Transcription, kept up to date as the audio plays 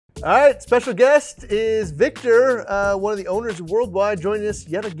All right, special guest is Victor, one of the owners of Worldwide, joining us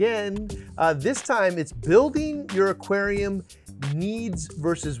yet again. This time it's building your aquarium needs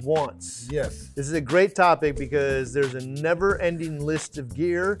versus wants. Yes. This is a great topic because there's a never-ending list of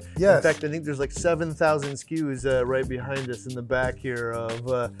gear. Yes. In fact, I think there's like 7,000 SKUs right behind us in the back here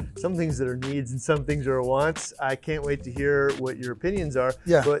of some things that are needs and some things are wants. I can't wait to hear what your opinions are.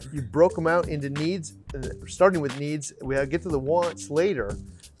 Yeah. But you broke them out into needs, starting with needs. We'll get to the wants later.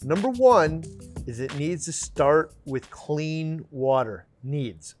 Number one is it needs to start with clean water.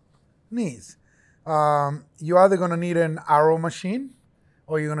 Needs. Needs. You're either going to need an RO machine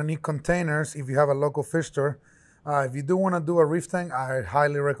or you're going to need containers if you have a local fish store. If you do want to do a reef tank, I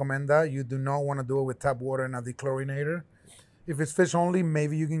highly recommend that. You do not want to do it with tap water and a dechlorinator. If it's fish only,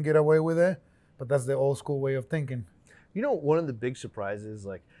 maybe you can get away with it, but that's the old school way of thinking. You know, one of the big surprises,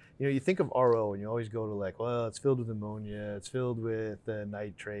 like, you know, you think of RO and you always go to like, well, it's filled with ammonia, it's filled with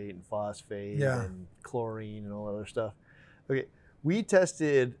nitrate and phosphate and chlorine and all that other stuff. Okay, we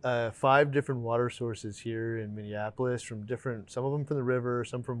tested 5 different water sources here in Minneapolis from different, some of them from the river,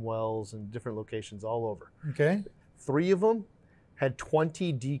 some from wells and different locations all over. Okay. 3 of them had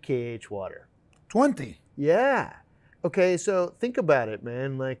 20 DKH water. 20? Yeah. Okay, so think about it,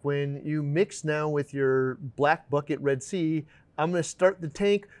 man. Like when you mix now with your black bucket Red Sea, I'm gonna start the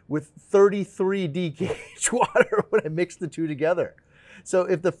tank with 33 DKH water when I mix the two together. So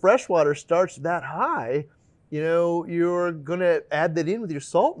if the fresh water starts that high, you know, you're gonna add that in with your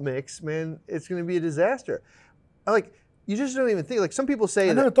salt mix, man, it's gonna be a disaster. Like, you just don't even think, like some people say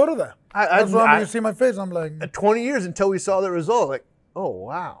I never thought of that. That's why when you see my face, I'm like. 20 years until we saw the result, like, oh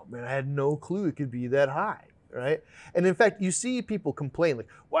wow, man, I had no clue it could be that high. Right? And in fact, you see people complain, like,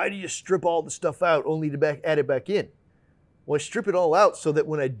 why do you strip all the stuff out only to add it back in? Well, I strip it all out so that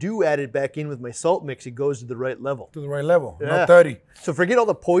when I do add it back in with my salt mix, it goes to the right level. To the right level, not 30. So forget all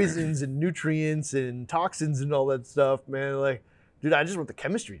the poisons and nutrients and toxins and all that stuff, man. Like, dude, I just want the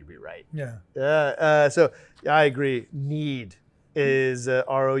chemistry to be right. Yeah. So I agree. Need is a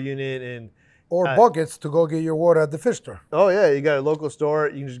RO unit and or buckets to go get your water at the fish store. Oh yeah, you got a local store,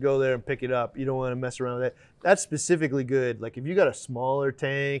 you can just go there and pick it up. You don't want to mess around with that. That's specifically good. Like if you got a smaller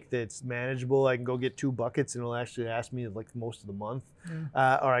tank that's manageable, I can go get 2 buckets and it'll actually last me like most of the month.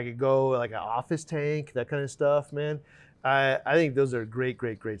 Or I could go like an office tank, that kind of stuff, man. I think those are great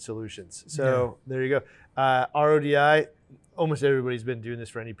solutions. So there you go. RODI, almost everybody's been doing this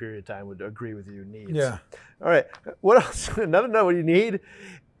for any period of time would agree with you, needs. Yeah. All right, what else? Another note what you need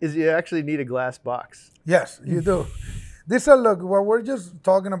is you actually need a glass box. Yes, you do. Look, what we're just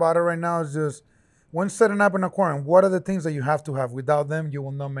talking about it right now is just when setting up an aquarium, what are the things that you have to have? Without them, you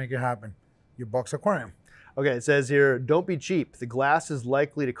will not make it happen. Your box aquarium. Okay, it says here, don't be cheap. The glass is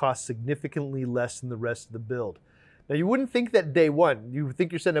likely to cost significantly less than the rest of the build. Now, you wouldn't think that day one. You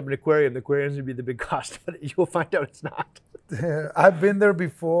think you're setting up an aquarium, the aquarium's gonna be the big cost, but you'll find out it's not. I've been there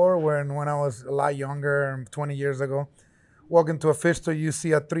before when I was a lot younger, 20 years ago. Walk into a fish store, you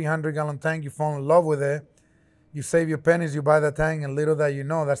see a 300-gallon tank, you fall in love with it. You save your pennies, you buy the tank, and little that you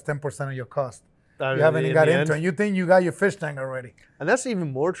know, that's 10% of your cost. You haven't even got into it. You think you got your fish tank already. And that's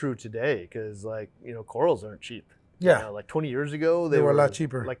even more true today because, like, you know, corals aren't cheap. Yeah. You know, like 20 years ago, they were a lot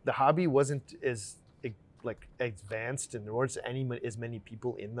cheaper. Like the hobby wasn't as like advanced and there weren't as many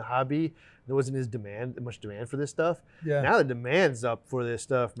people in the hobby. There wasn't as much demand for this stuff. Yeah. Now the demand's up for this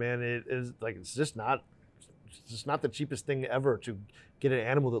stuff, man. It is like, it's just not the cheapest thing ever to get an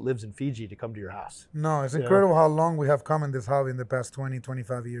animal that lives in Fiji to come to your house. No, it's incredible how long we have come in this hobby in the past 20,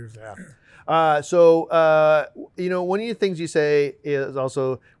 25 years. Yeah. You know, one of the things you say is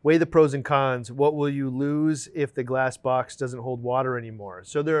also weigh the pros and cons. What will you lose if the glass box doesn't hold water anymore?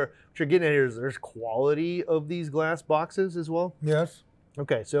 So what you're getting at here is there's quality of these glass boxes as well? Yes.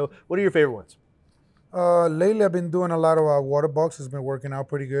 Okay, so what are your favorite ones? Lately, I've been doing a lot of water boxes. Been working out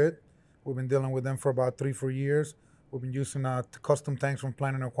pretty good. We've been dealing with them for about 3-4 years. We've been using custom tanks from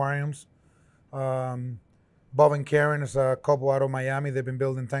Planet Aquariums. Bob and Karen is a couple out of Miami. They've been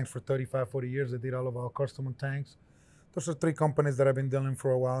building tanks for 35, 40 years. They did all of our custom tanks. Those are 3 companies that I've been dealing for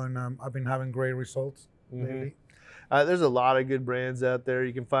a while, and I've been having great results lately. There's a lot of good brands out there.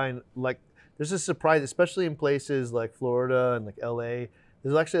 You can find, like, there's a surprise, especially in places like Florida and like LA.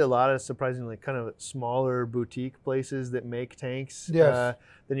 There's actually a lot of surprisingly kind of smaller boutique places that make tanks. Yes.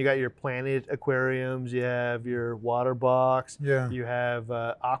 Then you got your Planet Aquariums. You have your Water Box. Yeah. You have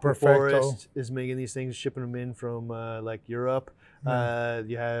Aquaforest is making these things, shipping them in from like Europe. You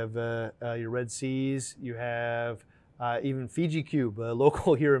have your Red Seas. You have even Fiji Cube,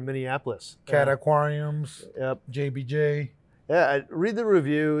 local here in Minneapolis. Cat Aquariums. Yep. JBJ. Yeah, read the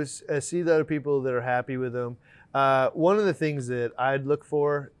reviews, see the other people that are happy with them. One of the things that I'd look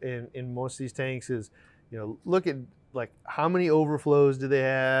for in most of these tanks is, look at like how many overflows do they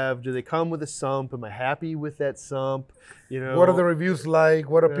have? Do they come with a sump? Am I happy with that sump? What are the reviews like?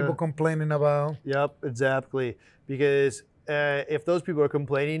 What are people complaining about? Yep, exactly. Because if those people are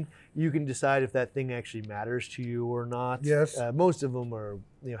complaining, you can decide if that thing actually matters to you or not. Yes. Most of them are,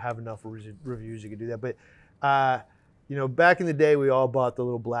 have enough reviews you can do that. But, back in the day, we all bought the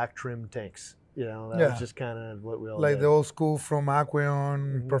little black trim tanks. That was just kind of what we all like did. the old school from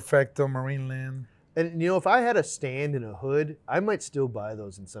Aquarium, Perfecto, Marineland. And, if I had a stand and a hood, I might still buy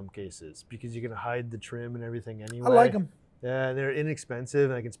those in some cases because you're going to hide the trim and everything anyway. I like them. Yeah, they're inexpensive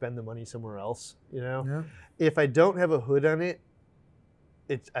and I can spend the money somewhere else, Yeah. If I don't have a hood on it,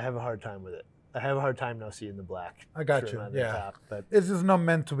 I have a hard time with it. I have a hard time now seeing the black. I got you. On the top, but it's just not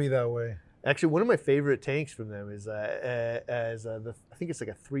meant to be that way. Actually, one of my favorite tanks from them is I think it's like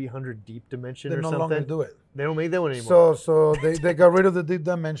a 300 deep dimension or something. They no longer do it. They don't make that one anymore. So they got rid of the deep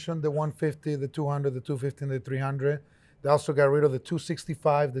dimension, the 150, the 200, the 250, and the 300. They also got rid of the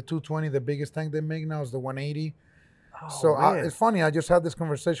 265, the 220. The biggest tank they make now is the 180. Oh, so it's funny. I just had this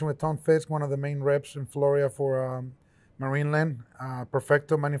conversation with Tom Fisk, one of the main reps in Florida for Marineland,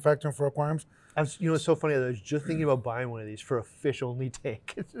 Perfecto Manufacturing for Aquariums. It's so funny. I was just thinking about buying one of these for a fish-only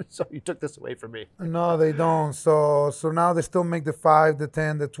tank. So you took this away from me. No, they don't. So now they still make the 5, the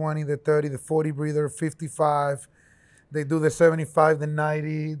 10, the 20, the 30, the 40 breather, 55. They do the 75, the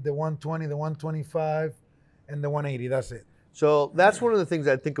 90, the 120, the 125, and the 180. That's it. So that's one of the things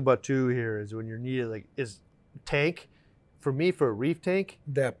I think about too here is when you're needed, is tank. For me, for a reef tank,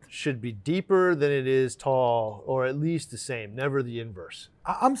 depth should be deeper than it is tall, or at least the same, never the inverse.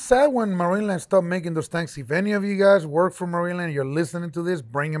 I'm sad when Marineland stopped making those tanks. If any of you guys work for Marineland, you're listening to this,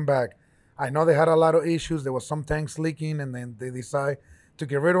 bring them back. I know they had a lot of issues. There was some tanks leaking, and then they decided to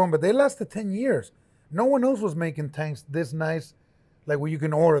get rid of them, but they lasted 10 years. No one else was making tanks this nice, like where you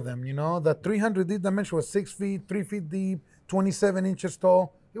can order them, The 300 deep dimension was 6 feet, 3 feet deep, 27 inches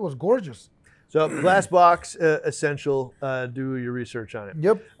tall. It was gorgeous. So glass box, essential. Do your research on it.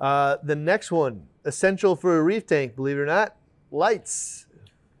 Yep. The next one, essential for a reef tank, believe it or not, lights.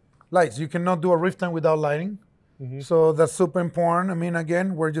 Lights. You cannot do a reef tank without lighting. So that's super important. I mean,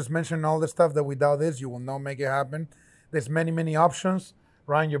 again, we're just mentioning all the stuff that without this, you will not make it happen. There's many, many options.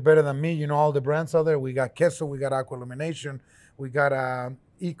 Ryan, you're better than me. You know all the brands out there. We got Queso, we got Aqua Illumination, we got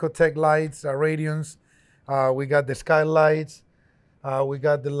Ecotech lights, Radiance, we got the Skylights. We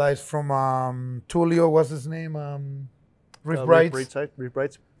got the lights from Tulio. What's his name? Reef Brights. Reef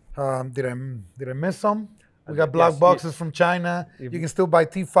Brights. Did I miss some? We got black boxes from China. You can still buy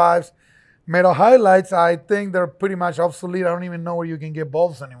T5s. Metal highlights, I think they're pretty much obsolete. I don't even know where you can get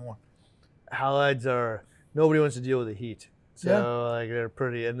bulbs anymore. Halides nobody wants to deal with the heat. So like they're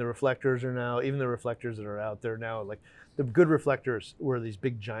pretty, and the reflectors are now, even the reflectors that are out there now, like the good reflectors were these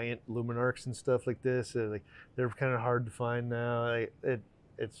big giant luminarcs and stuff like this. They're kind of hard to find now.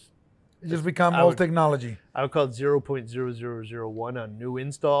 It's just become old technology. I would call it 0.0001 on new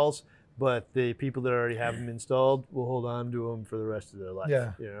installs, but the people that already have them installed will hold on to them for the rest of their life.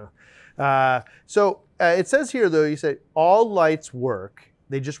 Yeah. So it says here though, you say all lights work.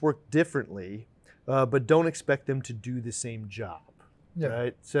 They just work differently, but don't expect them to do the same job. Yeah.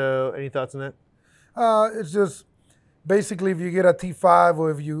 Right. So any thoughts on that? It's just basically if you get a T5 or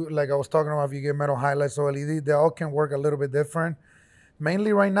if you, like I was talking about, if you get metal highlights or LED, they all can work a little bit different.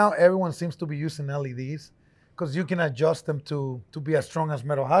 Mainly right now, everyone seems to be using LEDs because you can adjust them to be as strong as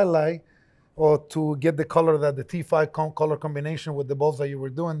metal highlight or to get the color that the T5 color combination with the bulbs that you were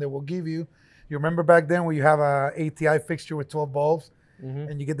doing, they will give you. You remember back then when you have a ATI fixture with 12 bulbs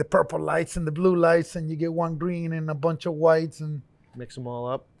and you get the purple lights and the blue lights and you get one green and a bunch of whites and mix them all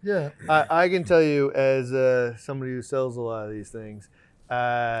up. Yeah. I can tell you as somebody who sells a lot of these things,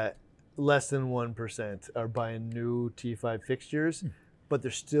 less than 1% are buying new T5 fixtures, but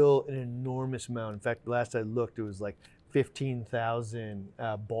there's still an enormous amount. In fact, last I looked, it was like 15,000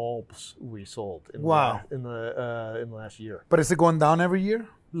 bulbs we sold in the last year. But is it going down every year?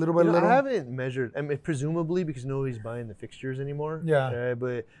 Little by little? I haven't measured. I mean, presumably because nobody's buying the fixtures anymore. Yeah.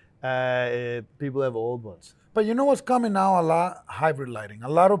 But people have old ones. But you know what's coming now a lot? Hybrid lighting. A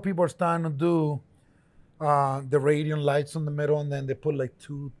lot of people are starting to do the radiant lights on the middle, and then they put like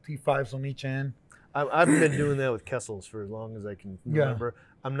 2 T5s on each end. I've been doing that with Kessels for as long as I can remember.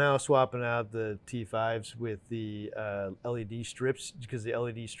 I'm now swapping out the T5s with the LED strips because the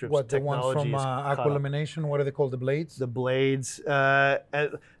LED strips technology the ones from Aqua Illumination? What are they called? The blades? The blades. I'm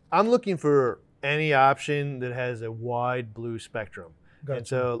looking for any option that has a wide blue spectrum. Gotcha. And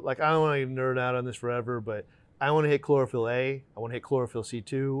so, like, I don't want to nerd out on this forever, but I want to hit chlorophyll A, I want to hit chlorophyll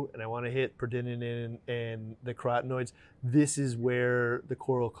C2, and I want to hit perdinidin and the carotenoids. This is where the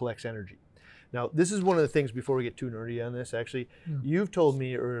coral collects energy. Now, this is one of the things, before we get too nerdy on this, actually, you've told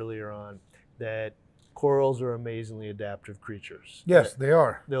me earlier on that corals are amazingly adaptive creatures. Yes, they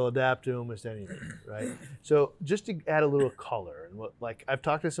are. They'll adapt to almost anything, right? So just to add a little color, and what, like, I've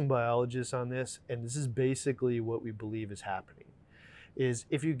talked to some biologists on this, and this is basically what we believe is happening, is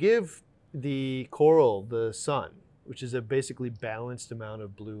if you give the coral the sun, which is a basically balanced amount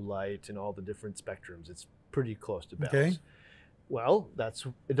of blue light in all the different spectrums, it's pretty close to balance. Okay. Well,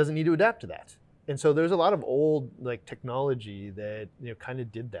 it doesn't need to adapt to that. And so there's a lot of old like technology that kind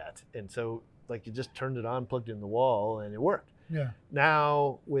of did that. And so like you just turned it on, plugged it in the wall, and it worked. Yeah.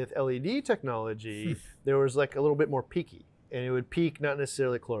 Now with LED technology, there was like a little bit more peaky. And it would peak not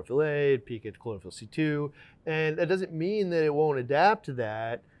necessarily chlorophyll A, it'd peak at chlorophyll C2. And that doesn't mean that it won't adapt to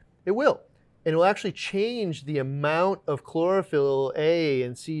that. It will. And it will actually change the amount of chlorophyll A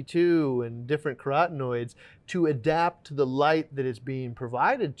and C2 and different carotenoids to adapt to the light that is being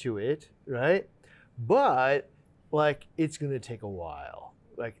provided to it, right? But like it's gonna take a while.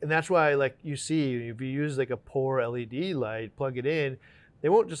 And that's why like you see, if you use like a poor LED light, plug it in, they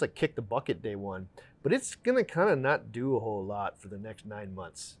won't just like kick the bucket day one, but it's gonna kind of not do a whole lot for the next 9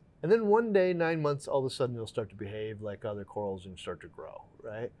 months. And then one day, 9 months, all of a sudden they'll start to behave like other corals and start to grow,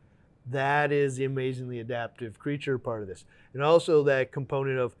 right? That is the amazingly adaptive creature part of this. And also that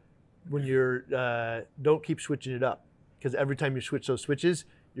component of when you're, don't keep switching it up, because every time you switch those switches,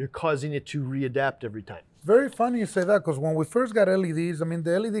 you're causing it to readapt every time. Very funny you say that, because when we first got LEDs, I mean,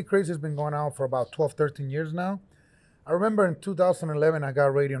 the LED craze has been going on for about 12, 13 years now. I remember in 2011, I got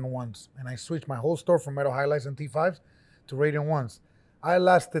Radiant 1s, and I switched my whole store from Metal Highlights and T5s to Radiant 1s. I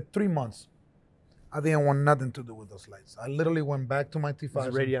lasted 3 months. I didn't want nothing to do with those lights. I literally went back to my T5s. Is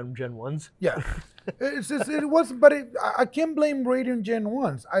it Radiant Gen 1s? Yeah. It was, but I can't blame Radiant Gen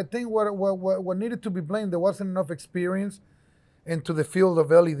 1s. I think what needed to be blamed, there wasn't enough experience into the field of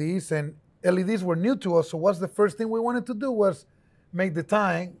LEDs, and LEDs were new to us, so what's the first thing we wanted to do was make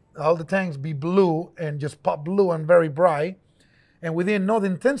all the tanks be blue and just pop blue and very bright, and we didn't know the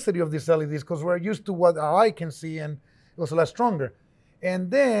intensity of these LEDs because we're used to what our eye can see, and it was a lot stronger. And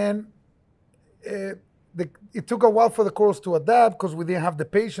then it took a while for the corals to adapt because we didn't have the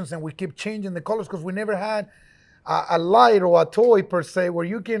patience, and we keep changing the colors because we never had a light or a toy per se where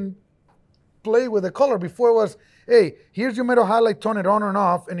you can play with the color. Before it was, hey, here's your metal highlight, turn it on and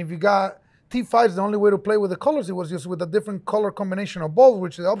off, and if you got T5s, the only way to play with the colors, it was just with a different color combination of bulbs,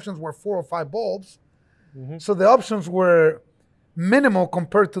 which the options were 4 or 5 bulbs. Mm-hmm. So the options were minimal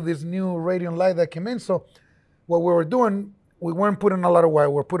compared to this new radiant light that came in. So what we were doing, we weren't putting a lot of white,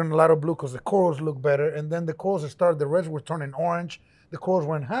 we were putting a lot of blue because the corals look better. And then the corals started, the reds were turning orange. The corals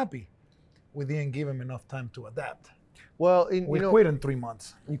weren't happy. We didn't give them enough time to adapt. Well, we quit in 3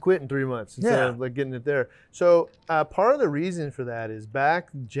 months. You quit in 3 months instead of like getting it there. So part of the reason for that is back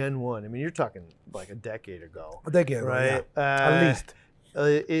Gen 1. I mean, you're talking like a decade ago. A decade ago, right? Yeah. At least.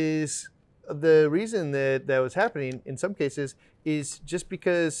 Is the reason that was happening in some cases is just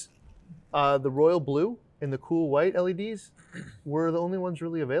because the royal blue and the cool white LEDs were the only ones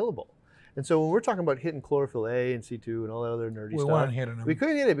really available. And so when we're talking about hitting chlorophyll A and C2 and all that other nerdy stuff, weren't hitting them. We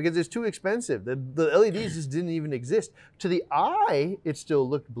couldn't hit it because it's too expensive. The LEDs just didn't even exist. To the eye, it still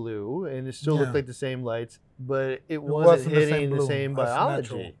looked blue and it still looked like the same lights, but it wasn't hitting the same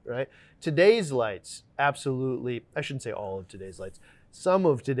biology, right? Today's lights, absolutely, I shouldn't say all of today's lights, some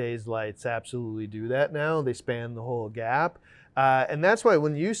of today's lights absolutely do that now. They span the whole gap. And that's why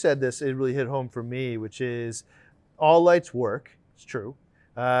when you said this, it really hit home for me, which is all lights work. It's true.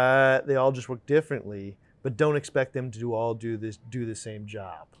 They all just work differently, but don't expect them to all do the same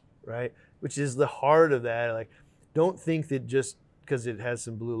job, right? Which is the heart of that. Like, don't think that just because it has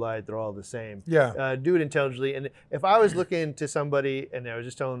some blue light, they're all the same. Yeah. Do it intelligently. And if I was looking to somebody and I was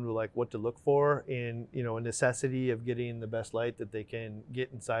just telling them like what to look for in, a necessity of getting the best light that they can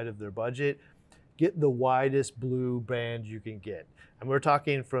get inside of their budget, get the widest blue band you can get. And we're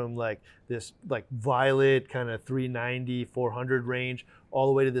talking from like this like violet kind of 390, 400 range all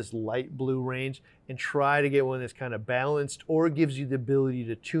the way to this light blue range, and try to get one that's kind of balanced or gives you the ability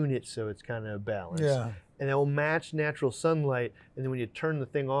to tune it so it's kind of balanced. Yeah. And it will match natural sunlight, and then when you turn the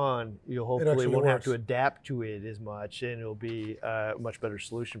thing on, you'll hopefully won't have to adapt to it as much, and it'll be a much better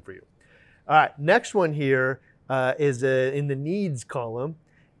solution for you. All right, next one here is in the needs column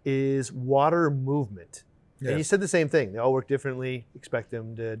is water movement. Yes. And you said the same thing. They all work differently.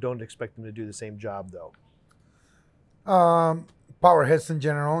 Don't expect them to do the same job though. Power heads in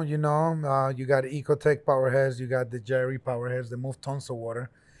general, you got Ecotech power heads, you got the Jerry power heads that move tons of water.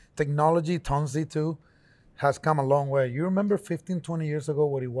 Technology, tonsy too. has come a long way. You remember 15, 20 years ago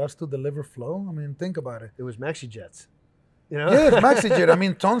what it was to deliver flow? I mean, think about it. It was maxi jets. You know? Yes, MaxiJet. I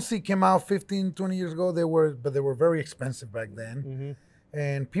mean, Tonsi came out 15, 20 years ago. They were very expensive back then.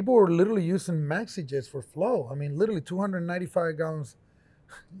 And people were literally using MaxiJets for flow. I mean, literally 295 gallons.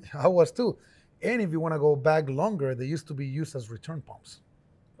 I was too. And if you want to go back longer, they used to be used as return pumps.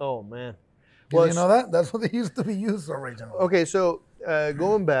 Oh, man. Did you know that? That's what they used to be used originally. Okay, so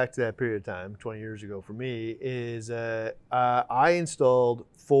going back to that period of time, 20 years ago for me, is I installed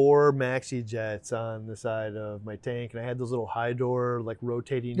 4 maxi jets on the side of my tank, and I had those little high door, like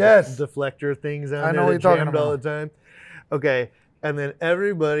rotating deflector things on there that jammed all the time. Okay, and then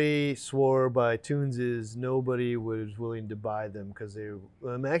everybody swore by Toons's. Nobody was willing to buy them because the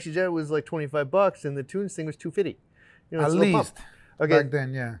maxi jet was like $25, and the Toons thing was $250. You know, at least. Okay, back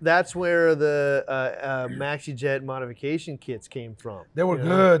then, yeah. That's where the maxi jet modification kits came from. They were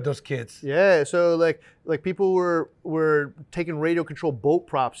good, those kits. Yeah, so like people were taking radio control boat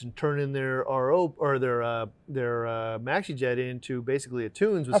props and turning their RO or their maxi jet into basically a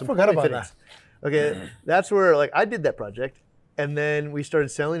Toons with some forgot about fittings. That. Okay, that's where like I did that project, and then we started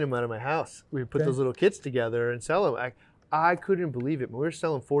selling them out of my house. We put those little kits together and sell them. I couldn't believe it. We were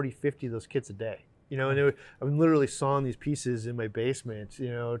selling 40, 50 of those kits a day. You know, and I'm literally sawing these pieces in my basement, you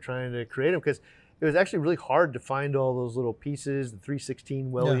know, trying to create them because it was actually really hard to find all those little pieces, the 316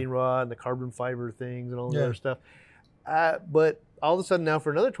 welding rod and the carbon fiber things and all the other stuff. But all of a sudden now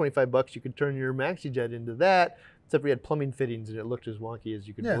for another $25, you could turn your maxi jet into that, except we had plumbing fittings and it looked as wonky as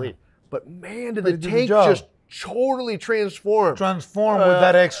you could believe. But man, did the tank just totally transformed. Transformed with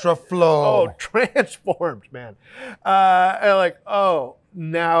that extra flow. Oh, transformed, man. And like, oh,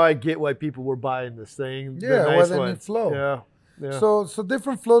 now I get why people were buying this thing. Yeah, nice why they need flow. Yeah. So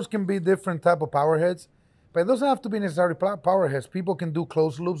different flows can be different type of power heads, but it doesn't have to be necessarily power heads. People can do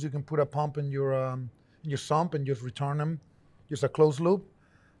closed loops. You can put a pump in your sump and just return them. Just a closed loop.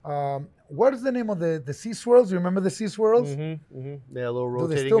 What is the name of the sea swirls? You remember the sea swirls? Yeah, a little rotating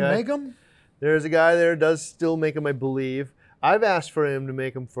guy. Do they still make them? There's a guy there does still make them, I believe. I've asked for him to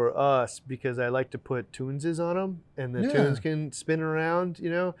make them for us because I like to put Toonses on them, and the Toons can spin around, you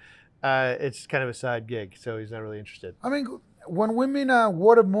know. It's kind of a side gig, so he's not really interested. I mean, when we mean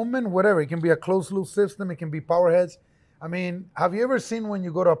water movement, whatever, it can be a closed loop system, it can be power heads. I mean, have you ever seen when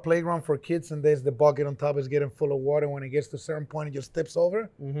you go to a playground for kids and there's the bucket on top is getting full of water, when it gets to a certain point, it just tips over?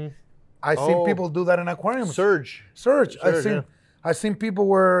 I've seen people do that in aquariums. Surge. I've seen people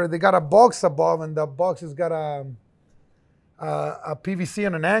where they got a box above and the box has got a PVC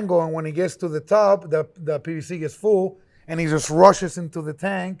on an angle, and when it gets to the top, the PVC gets full, and he just rushes into the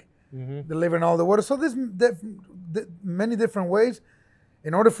tank, delivering all the water. So there's many different ways.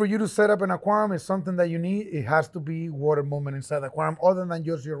 In order for you to set up an aquarium, it's something that you need. It has to be water movement inside the aquarium, other than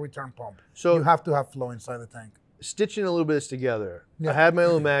just your return pump. So you have to have flow inside the tank. Stitching a little bit of this together. I had my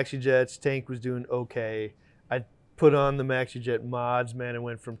little maxi jets. Tank was doing okay. I put on the maxi jet mods. Man, it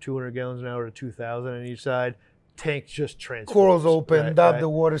went from 200 gallons an hour to 2,000 on each side. Tank just transforms. Corals open, the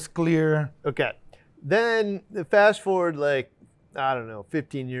water's clear. Okay. Then fast forward like, I don't know,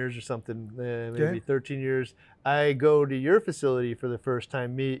 15 years or something, maybe 13 years. I go to your facility for the first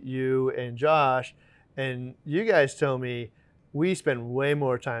time, meet you and Josh, and you guys tell me we spend way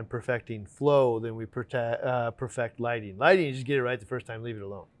more time perfecting flow than we perfect lighting. Lighting, you just get it right the first time, leave it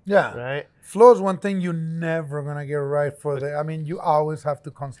alone. Yeah. Right? Flow is one thing you're never going to get right I mean, you always have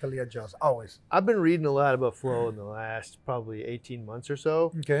to constantly adjust, always. I've been reading a lot about flow in the last probably 18 months or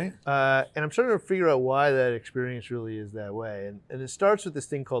so. Okay. And I'm starting to figure out why that experience really is that way. And it starts with this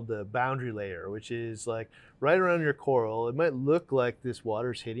thing called the boundary layer, which is like right around your coral. It might look like this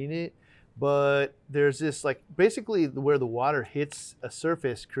water's hitting it, but there's this like basically where the water hits a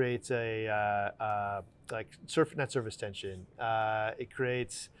surface creates a not surface tension. It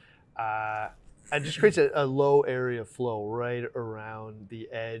creates it just creates a low area of flow right around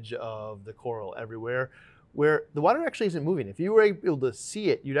the edge of the coral everywhere, where the water actually isn't moving. If you were able to see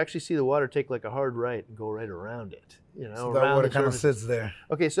it, you'd actually see the water take like a hard right and go right around it. You know, so that water kind of sits there.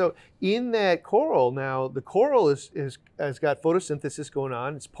 Okay, so in that coral now, the coral has got photosynthesis going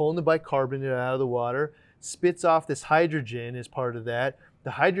on. It's pulling the bicarbonate out of the water, spits off this hydrogen as part of that.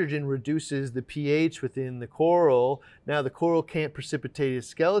 The hydrogen reduces the pH within the coral. Now the coral can't precipitate its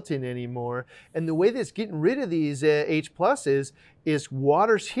skeleton anymore. And the way that's getting rid of these H pluses is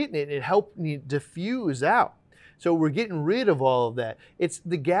water's hitting it and it helping it diffuse out. So we're getting rid of all of that. It's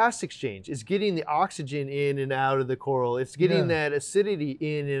the gas exchange. It's getting the oxygen in and out of the coral. It's getting that acidity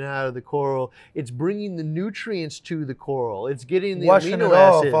in and out of the coral. It's bringing the nutrients to the coral. It's getting the washing amino it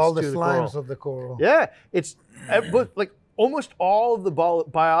acids off all the to slimes the of the coral. Yeah, it's like almost all of the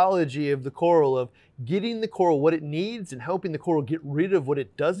biology of the coral, of getting the coral what it needs and helping the coral get rid of what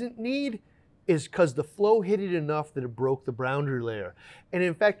it doesn't need, is because the flow hit it enough that it broke the boundary layer. And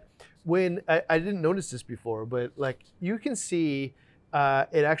in fact, when I didn't notice this before, but like you can see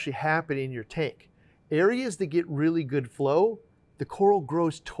it actually happen in your tank. Areas that get really good flow, the coral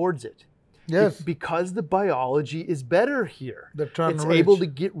grows towards it. Yes. Because the biology is better here. It's able to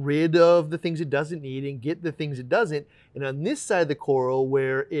get rid of the things it doesn't need and get the things it doesn't. And on this side of the coral,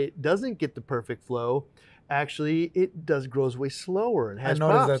 where it doesn't get the perfect flow, actually it grows way slower and has I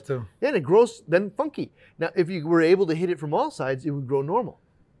noticed pops. that too. Yeah, and it grows then funky. Now, if you were able to hit it from all sides, it would grow normal.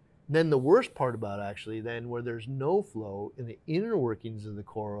 Then the worst part about actually, then where there's no flow in the inner workings of the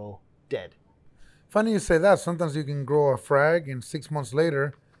coral, dead. Funny you say that. Sometimes you can grow a frag and 6 months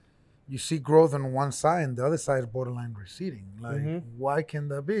later, you see growth on one side and the other side is borderline receding. Like, why can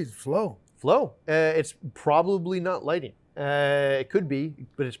that be? It's flow. Flow. It's probably not lighting. It could be,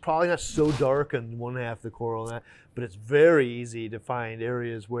 but it's probably not so dark on one half of the coral. But it's very easy to find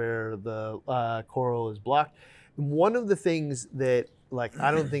areas where the coral is blocked. And one of the things that, like,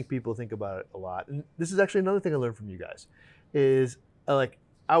 I don't think people think about it a lot, and this is actually another thing I learned from you guys, is like,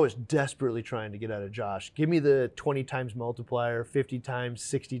 I was desperately trying to get out of Josh. Give me the 20 times multiplier, 50 times,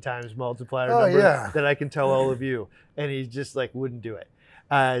 60 times multiplier number that I can tell all of you. And he just like wouldn't do it.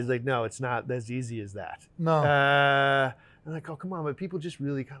 He's like, no, it's not as easy as that. No. I'm like, oh, come on, but people just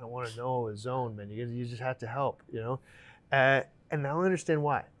really kind of want to know a zone, man. You just have to help, you know? And now I understand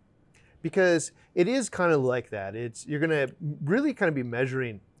why. Because it is kind of like that. You're gonna really kind of be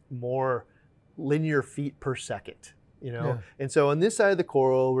measuring more linear feet per second. You know, and so on this side of the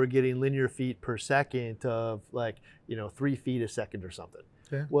coral, we're getting linear feet per second of like, 3 feet a second or something.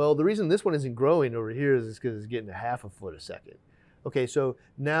 Okay. Well, the reason this one isn't growing over here is because it's getting a half a foot a second. Okay, so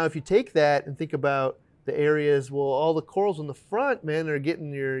now if you take that and think about the areas, well, all the corals on the front, man, are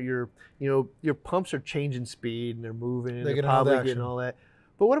getting your pumps are changing speed and they're moving and they're probably getting all that.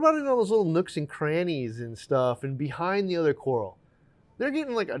 But what about in all those little nooks and crannies and stuff and behind the other coral? They're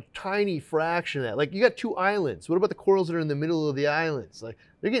getting like a tiny fraction of that. Like you got 2 islands. What about the corals that are in the middle of the islands? Like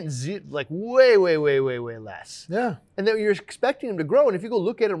they're getting like way less. Yeah. And then you're expecting them to grow. And if you go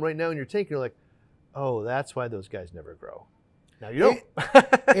look at them right now in your tank, you're like, oh, that's why those guys never grow. Now you don't.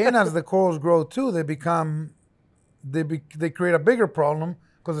 And as the corals grow too, they create a bigger problem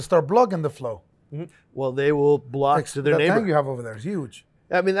because they start blocking the flow. Well, they will block to their neighbor. The tank you have over there is huge.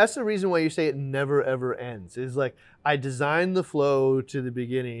 I mean, that's the reason why you say it never, ever ends. Is like, I designed the flow to the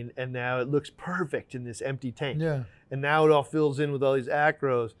beginning, and now it looks perfect in this empty tank. Yeah. And now it all fills in with all these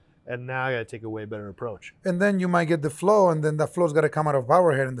acros, and now I got to take a way better approach. And then you might get the flow, and then that flow's got to come out of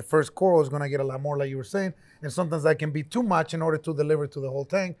power head, and the first coral is going to get a lot more, like you were saying. And sometimes that can be too much in order to deliver to the whole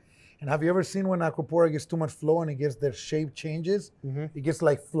tank. And have you ever seen when Aquapora gets too much flow and it gets their shape changes? It gets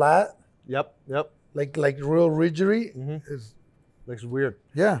like flat. Yep. Like real ridgery. Looks weird.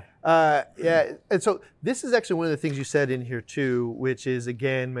 Yeah. Yeah. And so this is actually one of the things you said in here too, which is,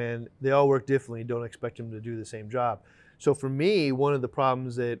 again, man, they all work differently. Don't expect them to do the same job. So for me, one of the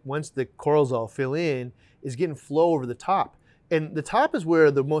problems that once the corals all fill in is getting flow over the top. And the top is where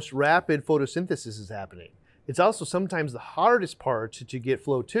the most rapid photosynthesis is happening. It's also sometimes the hardest part to get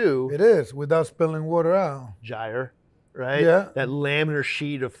flow to. It is, without spilling water out. Gyre, right? Yeah. That laminar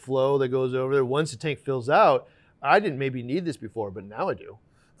sheet of flow that goes over there. Once the tank fills out, I didn't maybe need this before, but now I do.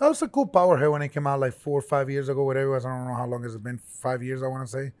 That was a cool power head when it came out like 4 or 5 years ago, whatever it was. I don't know how long it's been, 5 years, I want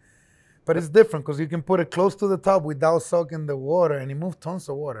to say. But it's different because you can put it close to the top without soaking the water, and it moves tons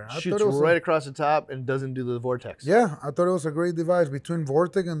of water. Shoots right across the top and doesn't do the vortex. Yeah, I thought it was a great device. Between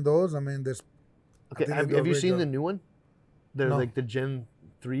Vortex and those, I mean, there's... Okay, have you seen the new one? They're No. like the Gen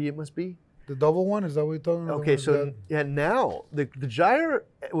 3, it must be? The double one? Is that what you're talking about? Okay, so yeah, now the gyre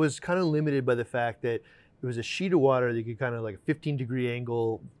was kind of limited by the fact that it was a sheet of water that you could kind of like a 15-degree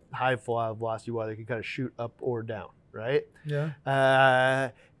angle, high velocity water that could kind of shoot up or down, right?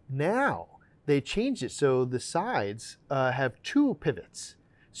 Yeah. Now they changed it so the sides have 2 pivots.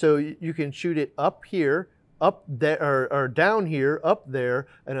 So you can shoot it up here, up there, or down here, up there,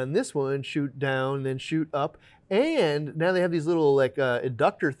 and on this one shoot down, then shoot up. And now they have these little like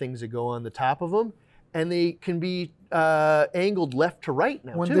adductor things that go on the top of them, and they can be angled left to right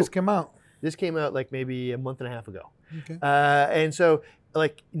now. When too. this came out? This came out like maybe a month and a half ago. Okay. And so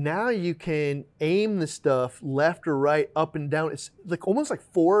like now you can aim the stuff left or right, up and down. It's like almost like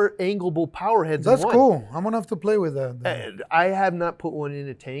 4 angleable power heads. That's in one. cool. I'm gonna have to play with that. And I have not put one in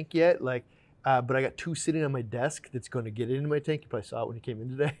a tank yet. Like, but I got 2 sitting on my desk that's going to get into my tank. You probably saw it when you came in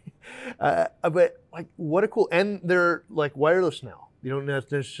today. But like, what a cool, and they're like wireless now. You don't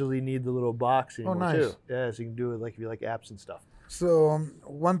necessarily need the little box anymore, nice. too. Yeah, so you can do it like if you like apps and stuff. So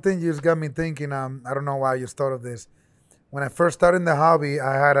one thing you just got me thinking. I don't know why you just thought of this. When I first started in the hobby,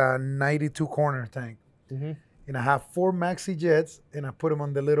 I had a 92 corner tank. And I have 4 maxi jets, and I put them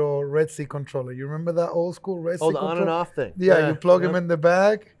on the little Red Sea controller. You remember that old school Red Sea controller? Oh, the on and off thing. Yeah, you plug them in the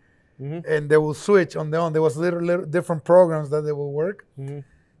back, and they will switch on the on. There was little different programs that they will work.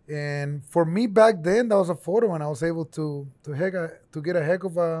 And for me back then, that was a photo, and I was able to get a heck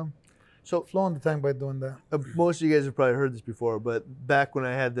of a flow in the tank by doing that. Most of you guys have probably heard this before, but back when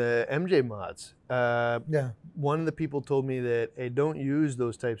I had the MJ mods, one of the people told me that, hey, don't use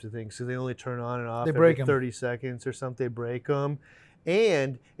those types of things because they only turn on and off every 30 seconds or something. They break them.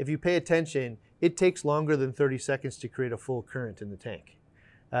 And if you pay attention, it takes longer than 30 seconds to create a full current in the tank.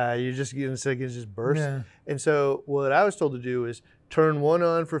 You're just getting seconds just burst. Yeah. And so what I was told to do is turn one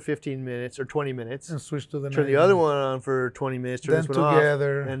on for 15 minutes or 20 minutes. And switch to the turn the other one on for 20 minutes, turn then this one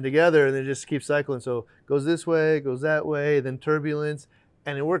together. off, and together, and then just keep cycling. So goes this way, goes that way, then turbulence,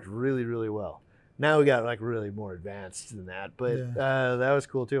 and it worked really, really well. Now we got like really more advanced than that, but that was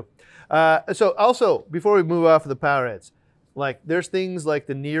cool too. So also, before we move off of the power heads, like there's things like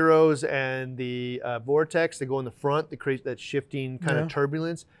the Neros and the Vortex that go in the front that create that shifting kind of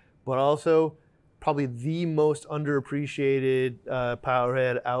turbulence, but also probably the most underappreciated power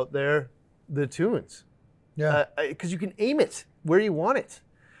head out there, the Tunes. Yeah. Because you can aim it where you want it.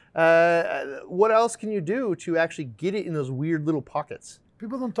 What else can you do to actually get it in those weird little pockets?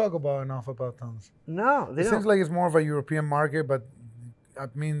 People don't talk enough about Tunes. No, they It don't. seems like it's more of a European market, but I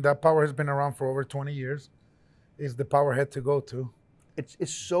mean, that power has been around for over 20 years. It's the power head to go to.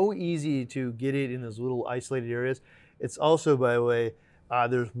 It's so easy to get it in those little isolated areas. It's also, by the way,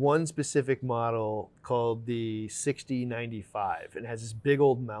 there's one specific model called the 6095. It has this big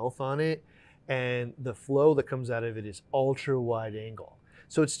old mouth on it, and the flow that comes out of it is ultra wide angle.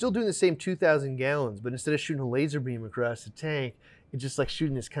 So it's still doing the same 2,000 gallons, but instead of shooting a laser beam across the tank, it's just like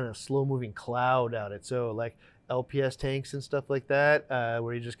shooting this kind of slow moving cloud out it. So like LPS tanks and stuff like that,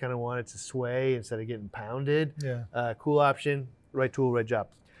 where you just kind of want it to sway instead of getting pounded. Yeah. Cool option, right tool, right job.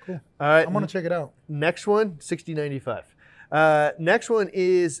 Cool. All right. I'm going to check it out. Next one, 6095. Next one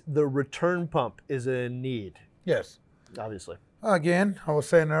is the return pump is a need. Yes. Obviously. Again, I was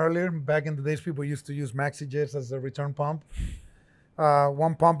saying earlier, back in the days, people used to use maxi jets as a return pump.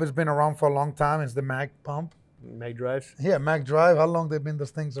 One pump has been around for a long time. It's the Mag pump. Mag drives? Yeah, Mag drive. How long they've been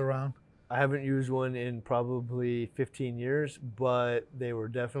those things around? I haven't used one in probably 15 years, but they were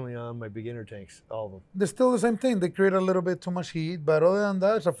definitely on my beginner tanks, all of them. They're still the same thing. They create a little bit too much heat, but other than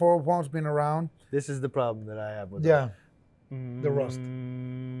that, it's a 4 pump's been around. This is the problem that I have with them. The rust.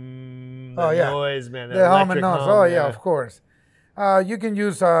 Noise, man. The hum and noise. Oh, yeah, of course. You can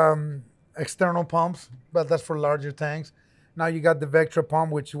use external pumps, but that's for larger tanks. Now you got the Vectra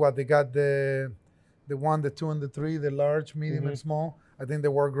pump, which they got the 1, the 2, and the 3, the large, medium, and small. I think they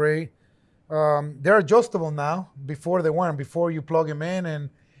work great. They're adjustable now. Before they weren't. Before you plug them in and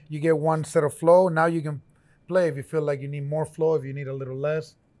you get one set of flow. Now you can play if you feel like you need more flow, if you need a little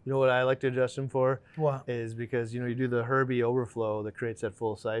less. You know what I like to adjust them for? What? Is because, you do the Herby overflow that creates that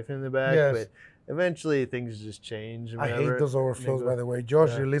full siphon in the back. Yes. But eventually things just change. I hate those overflows, by the way.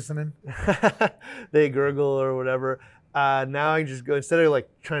 Josh, you're listening? They gurgle or whatever. Now I just go, instead of like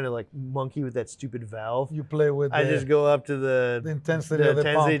trying to like monkey with that stupid valve, you play with I just go up to the intensity of the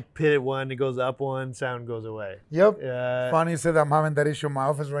pump. Pit it one, it goes up one, sound goes away. Yep. Funny you said I'm having that issue in my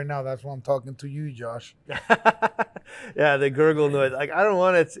office right now. That's why I'm talking to you, Josh. Yeah, the gurgle noise. Like I don't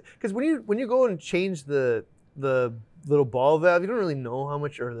want it, because when you go and change the little ball valve, you don't really know how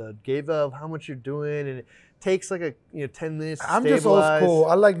much, or the gate valve, how much you're doing, and it takes like 10 minutes to I'm stabilize. just old school.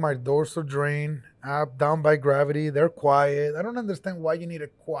 I like my dorsal drain up, down by gravity. They're quiet. I don't understand why you need a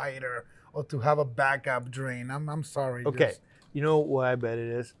quieter or to have a backup drain. I'm sorry. Okay. You know why I bet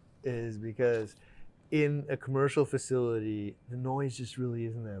it is because in a commercial facility, the noise just really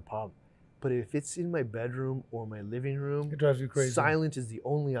isn't that a problem. But if it's in my bedroom or my living room, it drives you crazy. Silent is the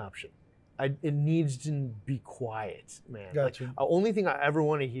only option. It needs to be quiet, man. Gotcha. Like, the only thing I ever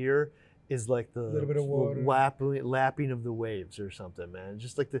want to hear is like the little bit of water, lapping of the waves or something, man.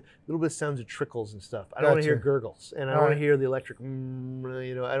 Just like the little bit of sounds of trickles and stuff. I don't want to hear gurgles, and I don't want to hear the electric. I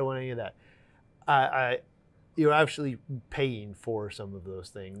don't want any of that. You're actually paying for some of those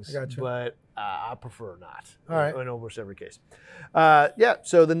things, but I prefer not. All right. In almost every case.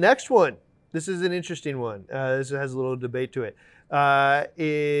 So the next one, this is an interesting one. This has a little debate to it.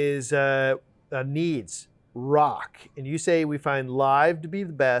 Is needs rock, and you say we find live to be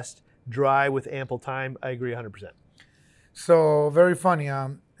the best. Dry with ample time. I agree 100%. So very funny.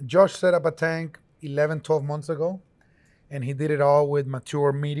 Josh set up a tank 11, 12 months ago, and he did it all with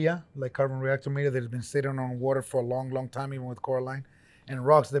mature media, like carbon reactor media that's been sitting on water for a long, long time, even with coralline, and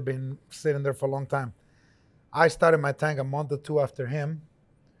rocks that have been sitting there for a long time. I started my tank a month or two after him,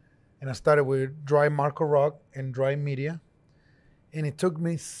 and I started with dry marker rock and dry media, and it took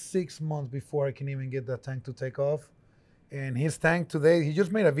me 6 months before I can even get that tank to take off. And his tank today, he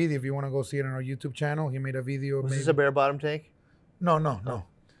just made a video. If you want to go see it on our YouTube channel, he made a video. Was this a bare bottom tank? No.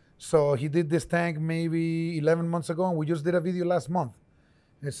 So he did this tank maybe 11 months ago, and we just did a video last month.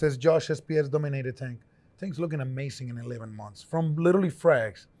 It says Josh SPS dominated tank. Tank's looking amazing in 11 months from literally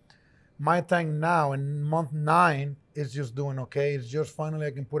frags. My tank now in month 9 is just doing okay. It's just finally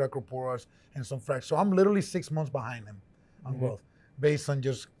I can put acroporas and some frags. So I'm literally 6 months behind him on growth, based on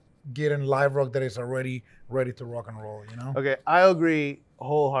just getting live rock that is already ready to rock and roll, you know? Okay, I agree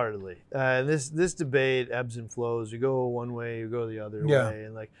wholeheartedly. This debate ebbs and flows. You go one way, you go the other way.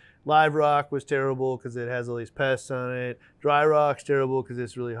 And like live rock was terrible because it has all these pests on it. Dry rock's terrible because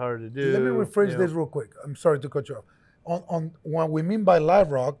it's really hard to do. Let me rephrase this real quick. I'm sorry to cut you off. On what we mean by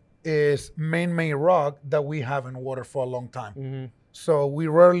live rock is man-made rock that we have in water for a long time. So we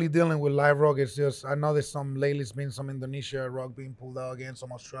rarely dealing with live rock. It's just, I know there's lately it's been some Indonesia rock being pulled out again,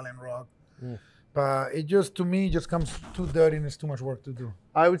 some Australian rock. But it just, to me, just comes too dirty and it's too much work to do.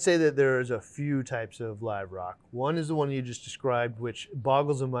 I would say that there's a few types of live rock. One is the one you just described, which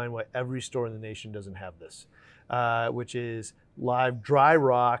boggles the mind why every store in the nation doesn't have this, which is live dry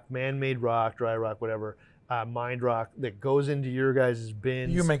rock, man-made rock, dry rock, whatever, mined rock that goes into your guys'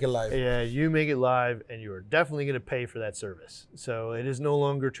 bins. You make it live. Yeah, you make it live, and you are definitely going to pay for that service. So it is no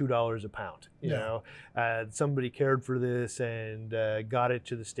longer $2 a pound. You know, somebody cared for this and got it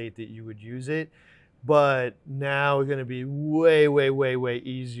to the state that you would use it. But now it's going to be way, way, way, way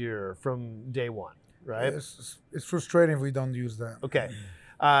easier from day one, right? It's frustrating if we don't use that. Okay.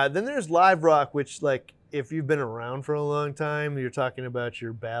 Then there's live rock, which like, if you've been around for a long time, you're talking about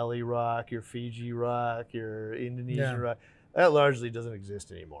your Bali rock, your Fiji rock, your Indonesian rock. That largely doesn't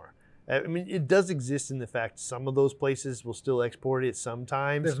exist anymore. I mean, it does exist in the fact some of those places will still export it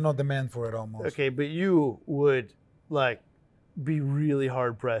sometimes. There's no demand for it almost. Okay, but you would like be really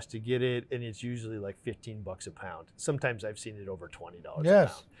hard pressed to get it, and it's usually like $15 a pound. Sometimes I've seen it over $20 a pound.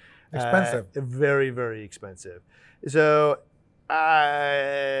 Expensive. Very, very expensive. So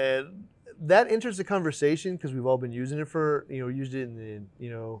that enters the conversation because we've all been using it for, used it in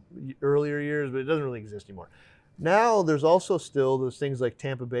the, earlier years, but it doesn't really exist anymore. Now there's also still those things like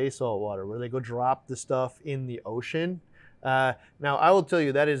Tampa Bay saltwater where they go drop the stuff in the ocean. Now I will tell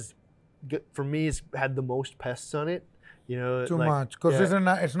you that is, for me, it's had the most pests on it. Too much, because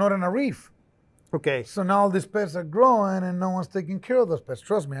it's not in a reef. Okay. So now all these pests are growing and no one's taking care of those pests.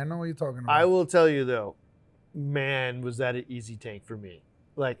 Trust me, I know what you're talking about. I will tell you though, man, was that an easy tank for me.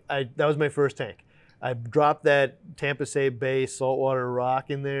 That was my first tank. I dropped that Tampa Bay saltwater rock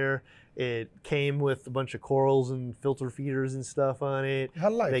in there. It came with a bunch of corals and filter feeders and stuff on it.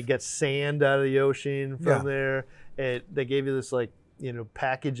 They get sand out of the ocean from there. They gave you this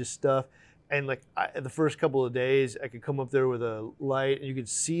package of stuff. And the first couple of days, I could come up there with a light and you could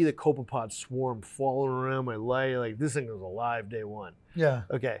see the copepod swarm falling around my light. Like this thing was alive day one. Yeah.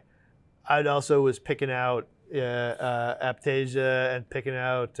 Okay. I also was picking out Aptasia and picking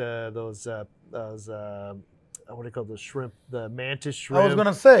out those what do you call those shrimp? The mantis shrimp. I was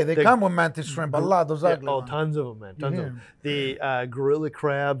gonna say they come with mantis shrimp a lot. Those ugly ones. Tons of them, man. Tons of them. The gorilla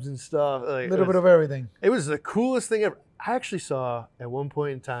crabs and stuff. A little bit of everything. It was the coolest thing ever. I actually saw at one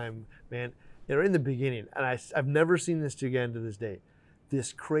point in time, man, in the beginning, and I've never seen this again to this day.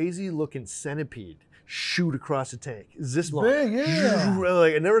 This crazy looking centipede shoot across the tank. Is this long? Big,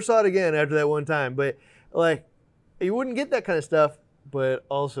 I never saw it again after that one time. But you wouldn't get that kind of stuff. But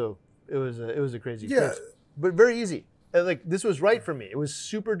also, it was a crazy experience. But very easy. This was right for me. It was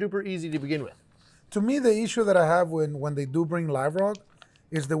super duper easy to begin with. To me, the issue that I have when they do bring live rock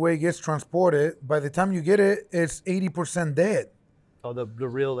is the way it gets transported. By the time you get it, it's 80% dead. Oh, the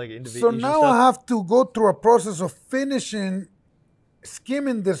real individual. So now I have to go through a process of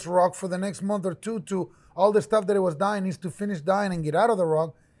skimming this rock for the next month or two to all the stuff that it was dying needs to finish dying and get out of the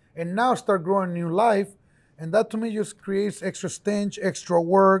rock and now start growing new life. And that to me just creates extra stench, extra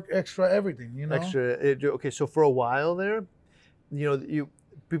work, extra everything, Okay, so for a while there,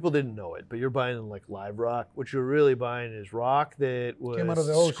 people didn't know it, but you're buying live rock. What you're really buying is rock that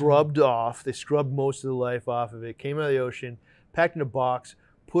was scrubbed off. They scrubbed most of the life off of it, came out of the ocean, packed in a box,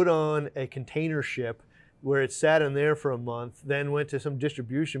 put on a container ship where it sat in there for a month, then went to some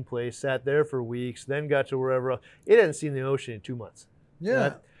distribution place, sat there for weeks, then got to wherever else. It hadn't seen the ocean in 2 months. Yeah.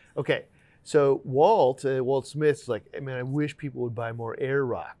 Right? Okay. So Walt Smith's I wish people would buy more air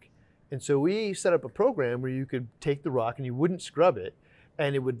rock. And so we set up a program where you could take the rock and you wouldn't scrub it,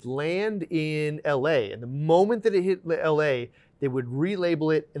 and it would land in LA. And the moment that it hit LA, they would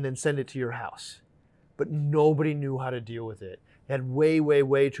relabel it and then send it to your house. But nobody knew how to deal with it. It had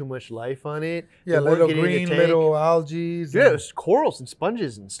way too much life on it. Yeah, little green, little algae. Yeah, it was corals and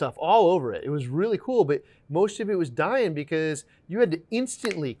sponges and stuff all over it. It was really cool, but most of it was dying because you had to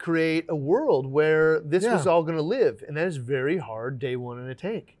instantly create a world where this was all going to live. And that is very hard day one in a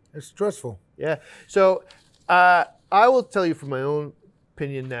tank. It's stressful. Yeah. So I will tell you from my own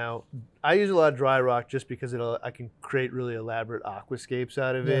opinion now, I use a lot of dry rock just because I can create really elaborate aquascapes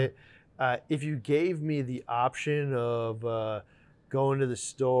out of it. If you gave me the option of going to the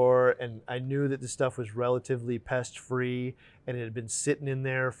store and I knew that the stuff was relatively pest-free and it had been sitting in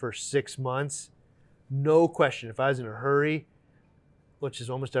there for 6 months, no question, if I was in a hurry, which is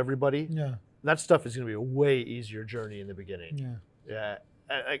almost everybody, that stuff is going to be a way easier journey in the beginning. Yeah.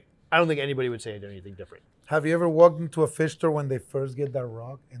 I don't think anybody would say I did anything different. Have you ever walked into a fish store when they first get that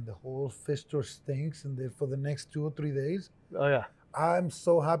rock and the whole fish store stinks and for the next 2 or 3 days? Oh, yeah. I'm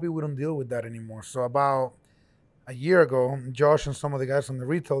so happy we don't deal with that anymore. So about a year ago, Josh and some of the guys from the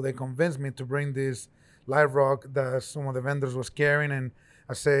retail, they convinced me to bring this live rock that some of the vendors was carrying. And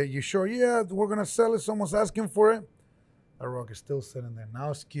I said, you sure? Yeah, we're going to sell it. Someone's asking for it. That rock is still sitting there.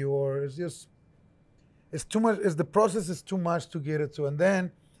 Now it's cured. It's just, it's too much. The process is too much to get it to. And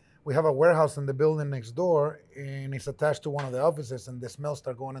then we have a warehouse in the building next door, and it's attached to one of the offices, and the smell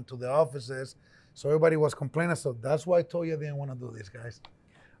start going into the offices. So everybody was complaining. So that's why I told you I didn't want to do this, guys.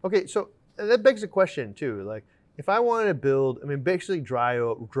 Okay, so that begs a question too. Like, if I wanted to build, I mean, basically dry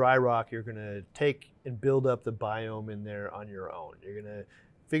rock, you're going to take and build up the biome in there on your own. You're going to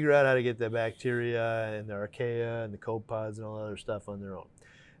figure out how to get the bacteria and the archaea and the copepods and all that other stuff on their own.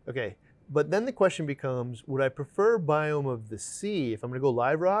 Okay, but then the question becomes, would I prefer biome of the sea if I'm going to go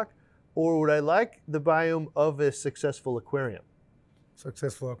live rock, or would I like the biome of a successful aquarium?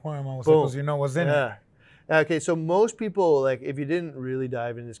 Successful aquarium, because you know what's in it. Okay, so most people, like, if you didn't really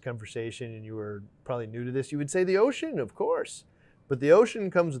dive into this conversation and you were probably new to this, you would say the ocean, of course. But the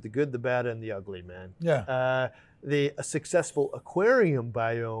ocean comes with the good, the bad, and the ugly, man. Yeah. A successful aquarium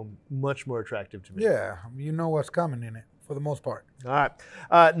biome, much more attractive to me. Yeah, you know what's coming in it, for the most part. All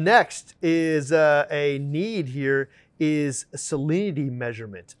right. Next is a need here is a salinity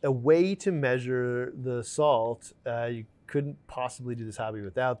measurement, a way to measure the salt. You couldn't possibly do this hobby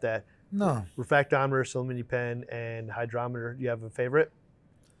without that. No. Refractometer, salinity pen, and hydrometer. Do you have a favorite?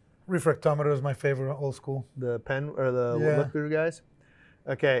 Refractometer is my favorite, old school. The pen or the look through guys?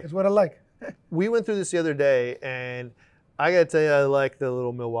 Okay. It's what I like. We went through this the other day, and I gotta tell you, I like the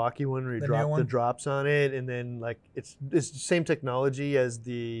little Milwaukee one where you drop the drops on it, and then like it's the same technology as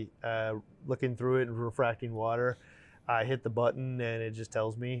the looking through it and refracting water. I hit the button and it just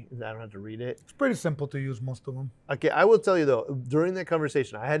tells me. I don't have to read it. It's pretty simple to use, most of them. Okay, I will tell you though, during that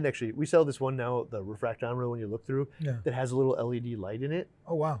conversation, I hadn't actually, we sell this one now, the refractometer when you look through, that has a little LED light in it.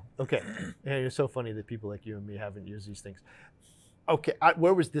 Oh, wow. Okay, and it's so funny that people like you and me haven't used these things. Okay,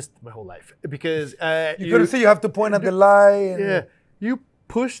 where was this my whole life? Because you couldn't see, you have to point at the light. And you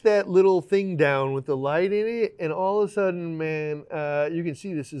push that little thing down with the light in it, and all of a sudden, man, you can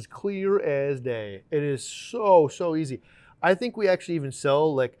see this is clear as day. It is so easy. I think we actually even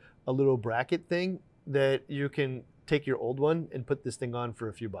sell like a little bracket thing that you can take your old one and put this thing on for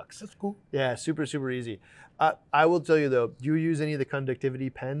a few bucks. That's cool. Yeah, super easy. I will tell you though, do you use any of the conductivity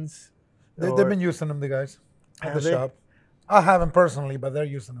pens? They've been using them, the guys at the shop. I haven't personally, but they're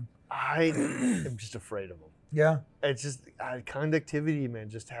using them. I am just afraid of them. Yeah. It's just conductivity, man,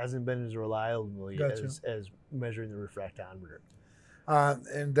 just hasn't been as reliable as measuring the refractometer.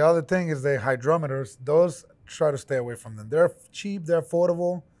 And the other thing is the hydrometers. Those, try to stay away from them. They're cheap, they're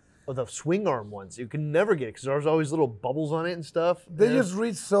affordable. Oh, the swing arm ones, you can never get it because there's always little bubbles on it and stuff. They just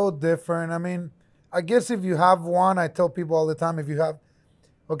read so different. I mean, I guess if you have one, I tell people all the time, if you have,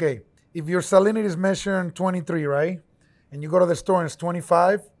 okay, if your salinity is measuring 23, right? And you go to the store and it's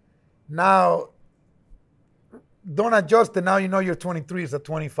 25, now don't adjust it. Now you know your 23 is a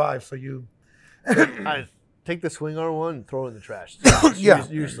 25, so you... I take the swing arm one and throw it in the trash. Yeah.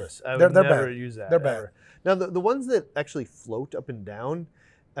 Useless. I would never use that. They're bad. Now, the ones that actually float up and down,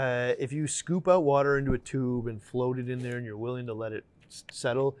 if you scoop out water into a tube and float it in there and you're willing to let it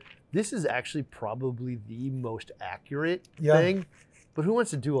settle, this is actually probably the most accurate thing. But who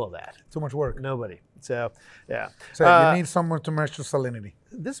wants to do all that? Too much work. Nobody. So, yeah. So you need someone to measure salinity.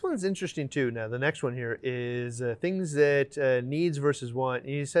 This one's interesting too. Now, the next one here is things that needs versus want.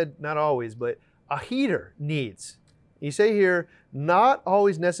 And you said not always, but a heater needs. You say here, not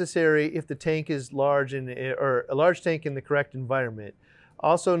always necessary if the tank is large or a large tank in the correct environment.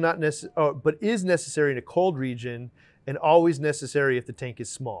 Also not necessary, but is necessary in a cold region, and always necessary if the tank is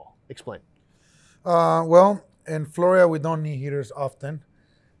small. Explain. Well, in Florida, we don't need heaters often.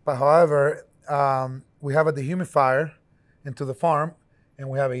 But however, we have a dehumidifier into the farm, and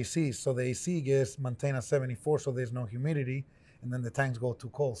we have AC. So the AC gets maintained at 74, so there's no humidity, and then the tanks go too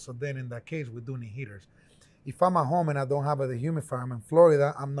cold. So then in that case, we do need heaters. If I'm at home and I don't have a dehumidifier, I'm in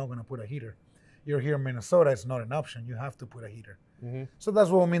Florida, I'm not going to put a heater. You're here in Minnesota, it's not an option. You have to put a heater. Mm-hmm. So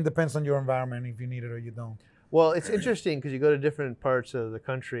that's what I mean, depends on your environment, if you need it or you don't. Well, it's interesting because you go to different parts of the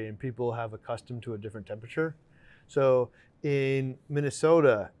country and people have accustomed to a different temperature. So in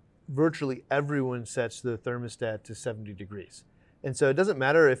Minnesota, virtually everyone sets the thermostat to 70 degrees. And so it doesn't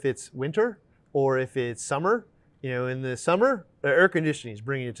matter if it's winter or if it's summer. You know, in the summer, the air conditioning is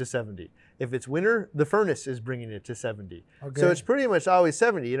bringing it to 70. If it's winter, the furnace is bringing it to 70. Okay. So it's pretty much always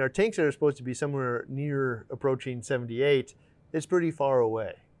 70. And our tanks are supposed to be somewhere near approaching 78. It's pretty far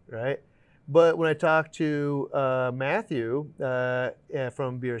away, right? But when I talk to Matthew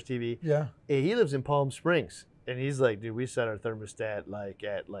from BRStv, he lives in Palm Springs. And he's like, dude, we set our thermostat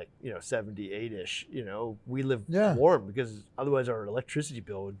at 78-ish. You know, we live warm because otherwise our electricity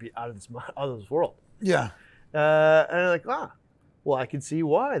bill would be out of this world. Yeah. And I'm like, well, I can see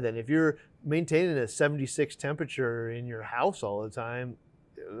why then. If you're maintaining a 76 temperature in your house all the time,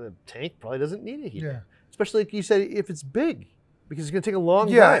 the tank probably doesn't need a heater. Yeah. Especially like you said, if it's big, because it's going to take a long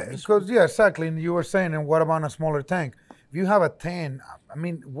time. Yeah, because, exactly. And you were saying, and what about a smaller tank? If you have a 10, I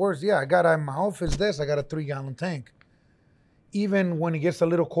mean, worse, I got in my office desk, I got a 3-gallon tank. Even when it gets a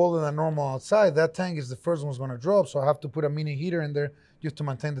little colder than normal outside, that tank is the first one's going to drop. So I have to put a mini heater in there just to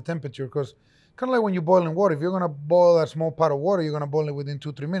maintain the temperature. Because kind of like when you boil in water, if you're going to boil a small pot of water, you're going to boil it within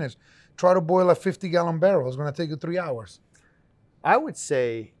 2-3 minutes. Try to boil a 50-gallon barrel. It's going to take you 3 hours. I would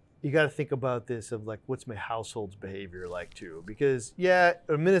say you got to think about this of like, what's my household's behavior like too? Because in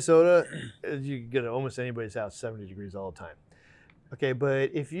Minnesota, you can get almost anybody's house 70 degrees all the time. Okay,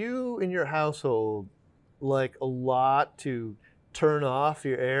 but if you in your household like a lot to turn off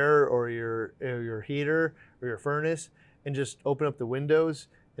your air or your heater or your furnace and just open up the windows,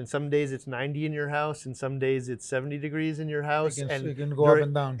 and some days it's 90 in your house and some days it's 70 degrees in your house, it can go up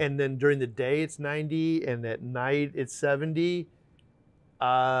and down. And then during the day it's 90 and at night it's 70.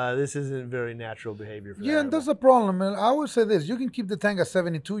 This isn't very natural behavior for that. Yeah, and that's a problem. I always say this: you can keep the tank at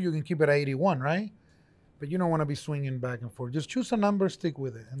 72, you can keep it at 81, right? But you don't want to be swinging back and forth. Just choose a number, stick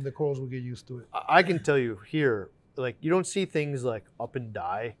with it, and the corals will get used to it. I can tell you here, like, you don't see things like up and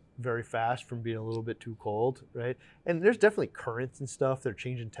die very fast from being a little bit too cold, right? And there's definitely currents and stuff. They're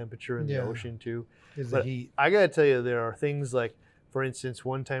changing temperature in the ocean too. The heat. I gotta tell you, there are things like, for instance,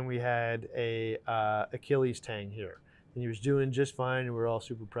 one time we had a Achilles tang here. And he was doing just fine, and we were all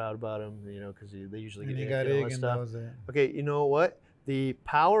super proud about him, you know, because they usually get egg and stuff. Okay, you know what? The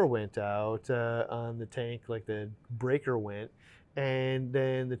power went out on the tank, like the breaker went, and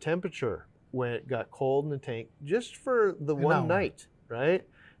then the temperature got cold in the tank just for the one night, right?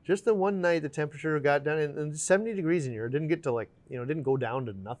 Just the one night the temperature got down, and 70 degrees in here. It didn't get to didn't go down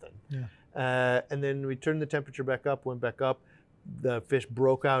to nothing. Yeah. And then we turned the temperature back up, went back up. The fish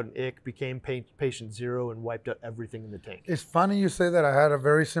broke out and ick, became patient zero, and wiped out everything in the tank. It's funny you say that. I had a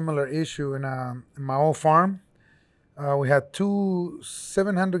very similar issue in my old farm. We had 2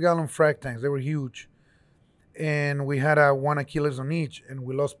 700-gallon frac tanks. They were huge. And we had 1 Achilles on each, and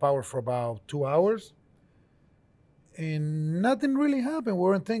we lost power for about 2 hours. And nothing really happened. We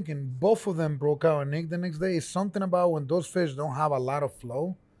weren't thinking. Both of them broke out and icked the next day. It's something about when those fish don't have a lot of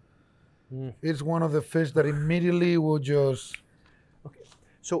flow. It's one of the fish that immediately will just... Okay,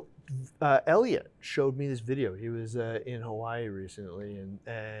 so Elliot showed me this video. He was in Hawaii recently,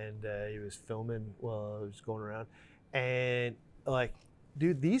 and he was filming while I was going around. And like,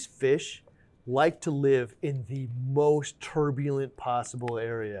 dude, these fish like to live in the most turbulent possible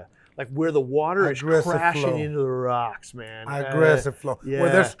area. Like where the water is crashing into the rocks, man. Aggressive flow. Yeah.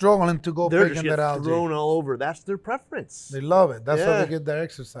 Where they're struggling to go picking that algae. They're thrown all over. That's their preference. They love it. That's how they get their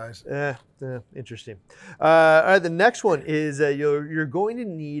exercise. Yeah, interesting. All right, the next one is you're going to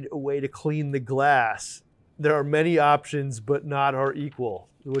need a way to clean the glass. There are many options, but not are equal.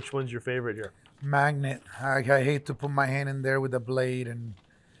 Which one's your favorite here? Magnet. I hate to put my hand in there with a blade. And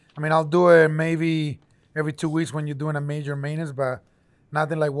I mean, I'll do it maybe every 2 weeks when you're doing a major maintenance, but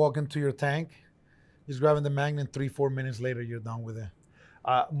nothing like walking to your tank, just grabbing the magnet, 3-4 minutes later, you're done with it.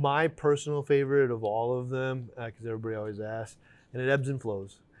 My personal favorite of all of them, because everybody always asks, and it ebbs and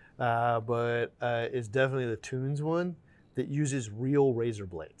flows, but it's definitely the Tunes one that uses real razor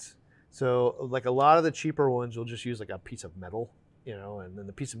blades. So like a lot of the cheaper ones will just use like a piece of metal, you know, and then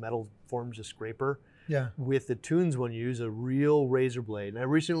the piece of metal forms a scraper. Yeah. With the Tunes one, you use a real razor blade. And I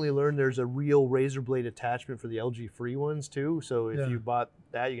recently learned there's a real razor blade attachment for the algae-free ones too. So if you bought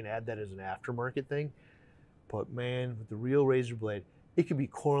that, you can add that as an aftermarket thing. But man, with the real razor blade, it could be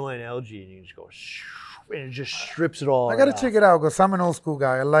coralline algae, and you can just go, and it just strips it all. I gotta check it out because I'm an old school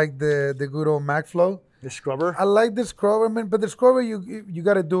guy. I like the good old MacFlow. The scrubber. I like the scrubber, man, but the scrubber you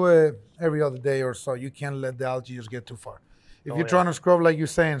gotta do it every other day or so. You can't let the algae just get too far. If you're trying to scrub like you're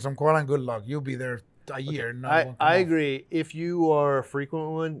saying, some coralline, good luck. You'll be there a year. I agree. If you are a frequent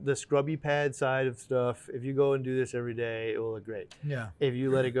one, the scrubby pad side of stuff, if you go and do this every day, it will look great. Yeah. If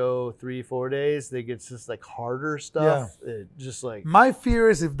you let it go 3-4 days, it gets just like harder stuff. Yeah. Just like my fear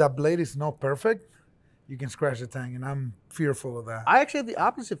is if that blade is not perfect, you can scratch the tank, and I'm fearful of that. I actually have the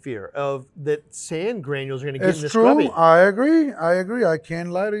opposite fear of that sand granules are going to get in the true. scrubby. I agree. I can't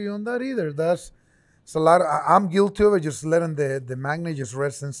lie to you on that either. It's a lot. I'm guilty of it. Just letting the magnet just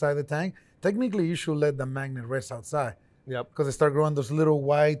rest inside the tank. Technically, you should let the magnet rest outside. Yep. Because they start growing those little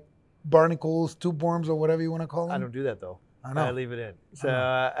white barnacles, tube worms, or whatever you want to call them. I don't do that though. I know. I leave it in. So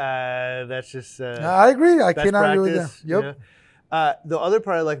that's just. I agree. I best cannot agree with practice, that. Yep. You know? The other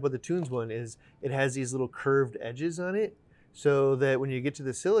part I like about the Tunes one is it has these little curved edges on it, so that when you get to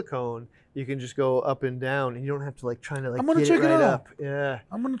the silicone, you can just go up and down, and you don't have to like trying to like I'm gonna get check it right it out. up. Yeah,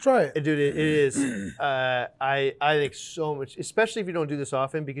 I'm gonna try it. dude, it is. I think so much, especially if you don't do this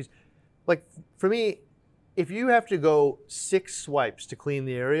often, because like for me, if you have to go 6 swipes to clean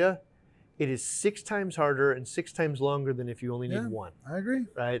the area, it is 6 times harder and 6 times longer than if you only need 1. I agree.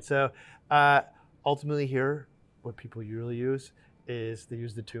 Right. So ultimately here, what people usually use is they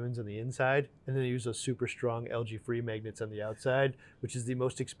use the Tunes on the inside, and then they use those super strong algae-free magnets on the outside, which is the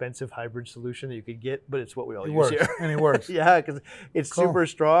most expensive hybrid solution that you could get, but it's what we all use here. And it works. Yeah, because it's super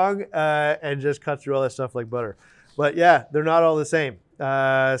strong and just cuts through all that stuff like butter. But yeah, they're not all the same.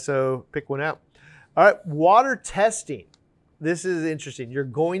 So pick one out. All right, water testing. This is interesting. You're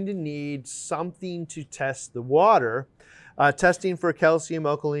going to need something to test the water. Testing for calcium,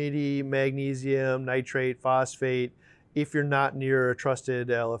 alkalinity, magnesium, nitrate, phosphate, if you're not near a trusted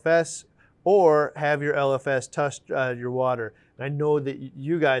LFS, or have your LFS test your water. And I know that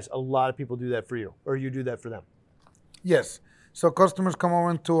you guys, a lot of people do that for you, or you do that for them. Yes. So customers come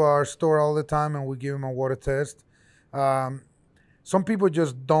over into our store all the time, and we give them a water test. Some people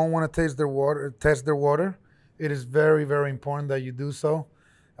just don't want to test their water. It is very, very important that you do so.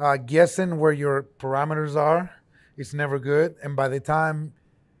 Guessing where your parameters are is never good, and by the time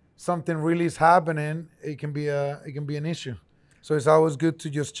something really is happening, it can be an issue. So it's always good to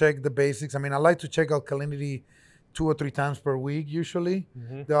just check the basics. I mean, I like to check alkalinity 2 or 3 times per week usually.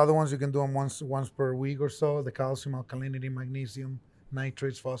 Mm-hmm. The other ones you can do them once per week or so. The calcium, alkalinity, magnesium,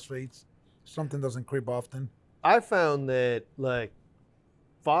 nitrates, phosphates. Something doesn't creep often. I found that like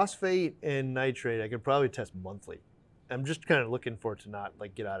phosphate and nitrate, I could probably test monthly. I'm just kind of looking for it to not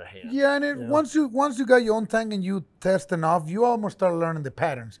like get out of hand. Yeah, and once you got your own tank and you test enough, you almost start learning the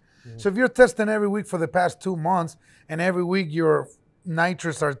patterns. Mm-hmm. So if you're testing every week for the past 2 months, and every week your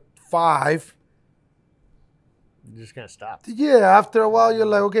nitrates are 5, you're just gonna stop. Yeah, after a while you're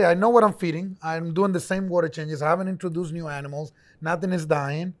like, okay, I know what I'm feeding. I'm doing the same water changes. I haven't introduced new animals. Nothing is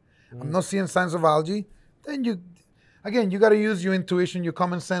dying. Mm-hmm. I'm not seeing signs of algae. Then you got to use your intuition, your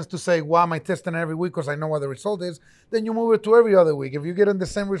common sense to say, why am I testing every week because I know what the result is? Then you move it to every other week. If you're getting the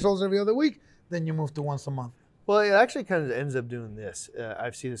same results every other week, then you move to once a month. Well, it actually kind of ends up doing this.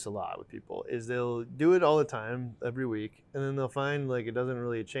 I've seen this a lot with people, is they'll do it all the time, every week, and then they'll find like it doesn't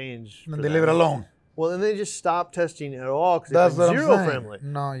really change. And they leave it alone. Well, then they just stop testing at all because it's zero friendly.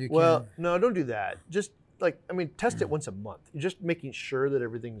 No, you can't. Well, no, don't do that. Just test it once a month. You're just making sure that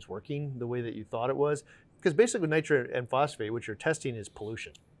everything's working the way that you thought it was. Because basically nitrate and phosphate, what you're testing is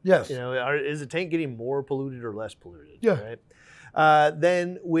pollution. Yes. Is the tank getting more polluted or less polluted? Yeah. Right.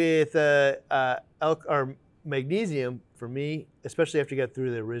 Then with or magnesium, for me, especially after you get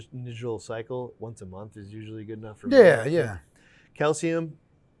through the residual cycle, once a month is usually good enough for me. Yeah. Calcium,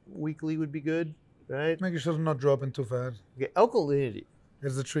 weekly would be good, right? Making sure it's not dropping too fast. Okay. Alkalinity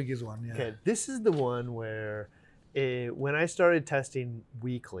is the trickiest one. Yeah. Okay. This is the one where when I started testing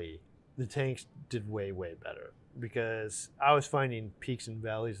weekly, the tanks did way, way better because I was finding peaks and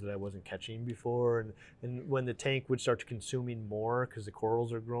valleys that I wasn't catching before. And when the tank would start consuming more because the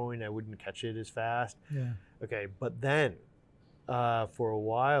corals are growing, I wouldn't catch it as fast. Yeah. Okay, but then for a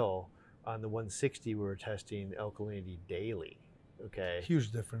while on the 160, we were testing alkalinity daily. Okay.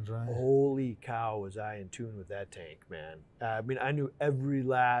 Huge difference, right? Holy cow, was I in tune with that tank, man. I mean, I knew every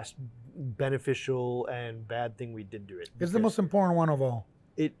last beneficial and bad thing we did to it. It's the most important one of all.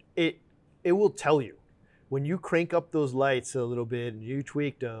 It will tell you, when you crank up those lights a little bit and you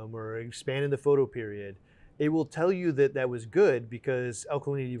tweaked them or expanded the photo period, it will tell you that that was good because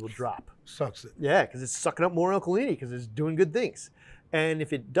alkalinity will drop. Sucks it. Yeah, because it's sucking up more alkalinity because it's doing good things. And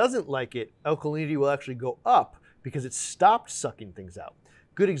if it doesn't like it, alkalinity will actually go up because it stopped sucking things out.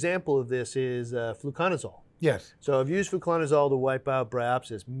 Good example of this is fluconazole. Yes. So I've used fluconazole to wipe out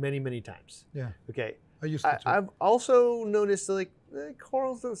BRStv many, many times. Yeah. Okay. I used to too. I've also noticed like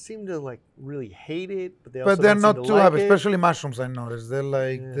corals don't seem to like really hate it, but they also But they're don't not seem to too like happy, it. especially mushrooms. I noticed they're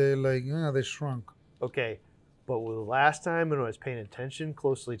like Yeah. they shrunk. Okay, but the last time when I was paying attention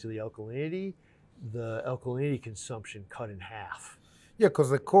closely to the alkalinity consumption cut in half. Yeah,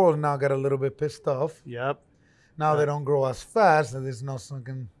 because the coral now got a little bit pissed off. Yep. Now they don't grow as fast, and there's no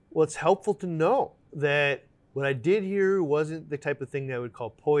sunken. Well, it's helpful to know that what I did here wasn't the type of thing that I would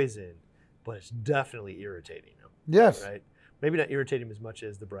call poison, but it's definitely irritating them. Yes. Right? Maybe not irritating them as much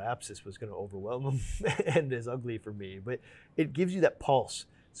as the BRStv was going to overwhelm them and is ugly for me, but it gives you that pulse.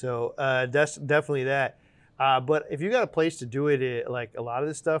 So that's definitely that. But if you got a place to do it, like a lot of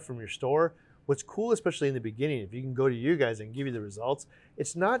this stuff from your store, what's cool, especially in the beginning, if you can go to you guys and give you the results,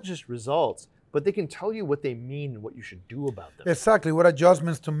 it's not just results, but they can tell you what they mean and what you should do about them. Exactly. What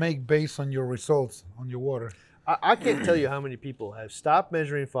adjustments to make based on your results on your water. I can't tell you how many people have stopped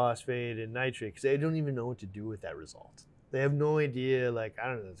measuring phosphate and nitrate because they don't even know what to do with that result. They have no idea, like, I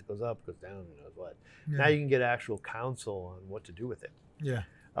don't know, it goes up, goes down, who knows what. Yeah. Now you can get actual counsel on what to do with it. Yeah.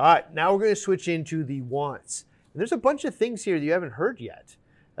 All right, now we're going to switch into the wants. And there's a bunch of things here that you haven't heard yet.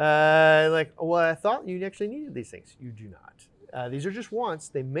 Like, well, I thought you actually needed these things. You do not. These are just wants.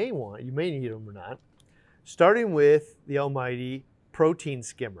 They may want, you may need them or not. Starting with the almighty protein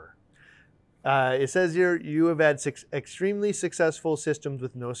skimmer. It says here, you have had extremely successful systems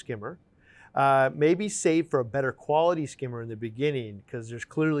with no skimmer. Maybe save for a better quality skimmer in the beginning because there's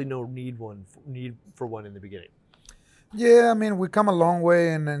clearly no need for one in the beginning. Yeah, I mean, we come a long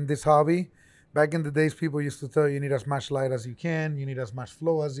way in this hobby. Back in the days, people used to tell you need as much light as you can, you need as much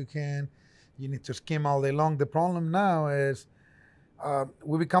flow as you can, you need to skim all day long. The problem now is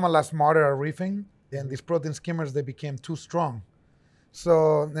we become a lot smarter at reefing, and these protein skimmers, they became too strong.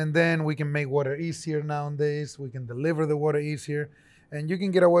 So, and then we can make water easier nowadays, we can deliver the water easier, and you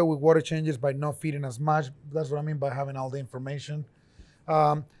can get away with water changes by not feeding as much. That's what I mean by having all the information.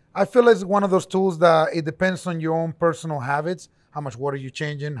 I feel it's one of those tools that it depends on your own personal habits. How much water you're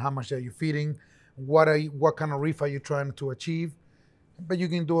changing, how much are you feeding, what kind of reef are you trying to achieve. But you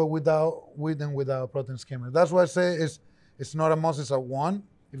can do it with and without protein skimmer. That's why I say it's not a must, it's a want.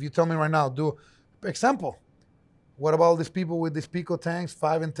 If you tell me right now, do example. What about these people with these Pico tanks,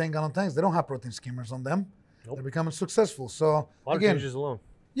 5 and 10 gallon tanks? They don't have protein skimmers on them. Nope. They're becoming successful. So Water changes alone.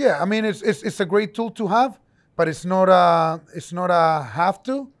 Yeah, I mean it's a great tool to have, but it's not a have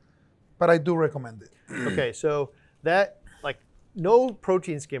to. But I do recommend it. Okay, so that, like, no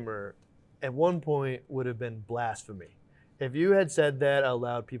protein skimmer at one point would have been blasphemy. If you had said that out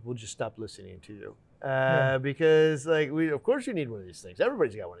loud, people would just stop listening to you. Because, like, of course you need one of these things.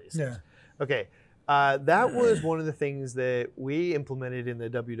 Everybody's got one of these things. Okay, that was one of the things that we implemented in the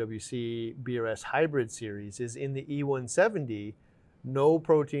WWC BRS hybrid series is in the E170, no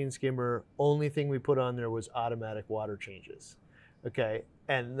protein skimmer. Only thing we put on there was automatic water changes. Okay,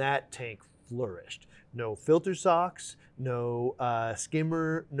 and that tank flourished. No filter socks, no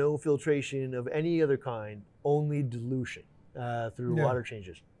skimmer, no filtration of any other kind, only dilution through water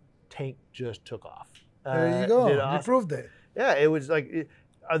changes. Tank just took off. There you go. Awesome. You proved it. Yeah, it was like,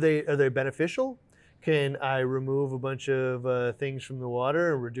 are they beneficial? Can I remove a bunch of things from the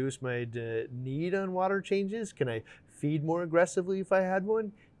water and reduce my need on water changes? Can I feed more aggressively if I had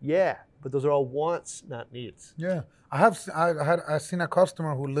one? Yeah, but those are all wants, not needs. Yeah, I've seen a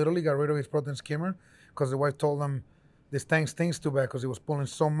customer who literally got rid of his protein skimmer because the wife told him this tank stinks too bad because it was pulling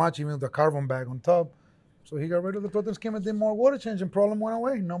so much, even with the carbon bag on top. So he got rid of the protein skimmer, did more water change, and problem went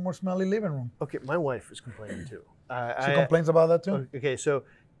away. No more smelly living room. Okay, my wife was complaining too. She complains about that too? Okay, so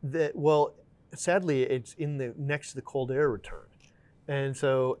sadly, it's next to the cold air return. And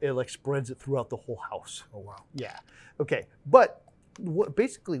so it like spreads it throughout the whole house. Oh, wow. Yeah. Okay, but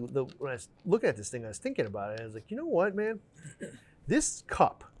basically, when I was looking at this thing, I was thinking about it. I was like, you know what, man? This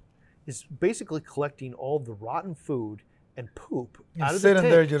cup is basically collecting all the rotten food and poop out of the tank.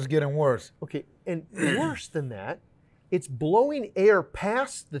 Sitting there just getting worse. Okay, and worse than that, it's blowing air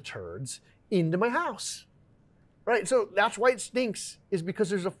past the turds into my house. Right, so that's why it stinks, is because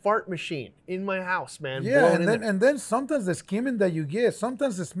there's a fart machine in my house, man. Yeah, and then sometimes the skimming that you get,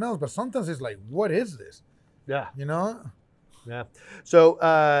 sometimes it smells, but sometimes it's like, what is this? Yeah. You know? Yeah. So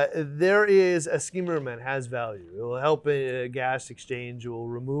there is a skimmer, man, has value. It will help a gas exchange. It will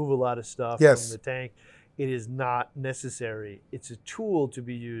remove a lot of stuff from the tank. it is not necessary. It's a tool to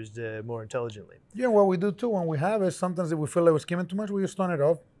be used more intelligently. Yeah, what we do too when we have it, sometimes if we feel like we're skimming too much, we just turn it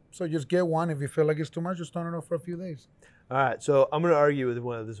off. So just get one. If you feel like it's too much, just turn it off for a few days. All right, so I'm going to argue with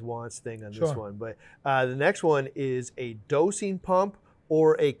one of this wants thing on this Sure. one, but the next one is a dosing pump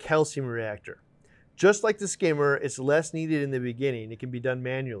or a calcium reactor. Just like the skimmer, it's less needed in the beginning. It can be done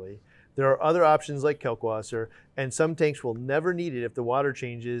manually. There are other options like Kalkwasser, and some tanks will never need it if the water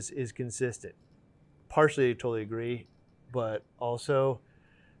changes is consistent. Partially, I totally agree, but also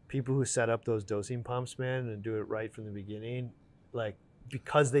people who set up those dosing pumps, man, and do it right from the beginning, like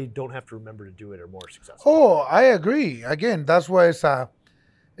because they don't have to remember to do it, are more successful. Oh, I agree. Again, that's why it's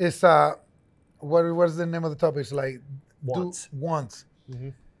what's the name of the topic? It's like Wants. Wants. Mm-hmm.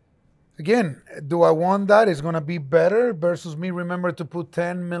 Again, do I want that? It's going to be better versus me remember to put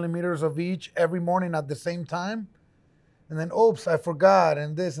 10 millimeters of each every morning at the same time. And then, oops, I forgot,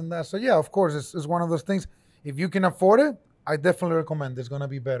 and this and that. So, yeah, of course, it's one of those things. If you can afford it, I definitely recommend it's going to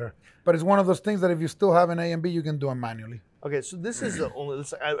be better. But it's one of those things that if you still have an A and B, you can do them manually. Okay, so this is the only,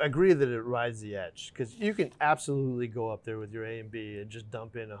 I agree that it rides the edge because you can absolutely go up there with your A and B and just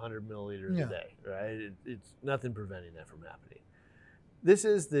dump in 100 milliliters a day, right? It's nothing preventing that from happening. This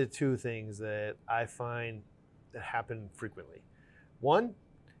is the two things that I find that happen frequently. One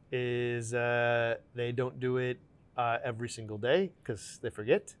is they don't do it every single day because they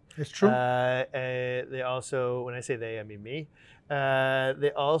forget. It's true. They also, when I say they, I mean me.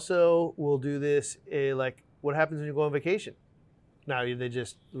 They also will do this like what happens when you go on vacation. Now we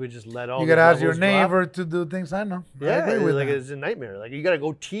just let all. You gotta ask your neighbor to do things. I know. Yeah, I agree with like that. it's a nightmare. Like you gotta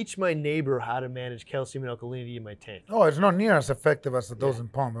go teach my neighbor how to manage calcium and alkalinity in my tank. Oh, it's not near as effective as a dosing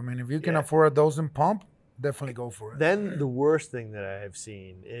pump. I mean, if you can afford a dosing pump, definitely go for it. Then the worst thing that I have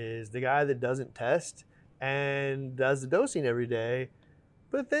seen is the guy that doesn't test and does the dosing every day,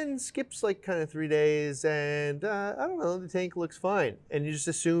 but then skips like kind of 3 days and I don't know, the tank looks fine. And he just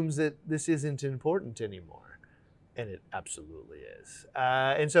assumes that this isn't important anymore. And it absolutely is.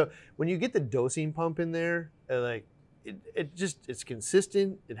 And so when you get the dosing pump in there, like it's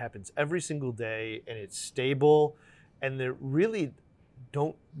consistent. It happens every single day and it's stable. And they really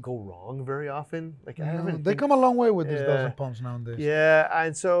don't go wrong very often. Like they come a long way with these dosing pumps nowadays. Yeah,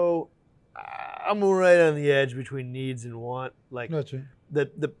 and so I'm right on the edge between needs and want. Like Gotcha.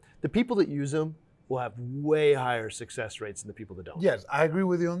 the people that use them will have way higher success rates than the people that don't. Yes, I agree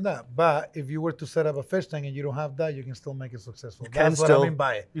with you on that. But if you were to set up a fish tank and you don't have that, you can still make it successful. That's what I mean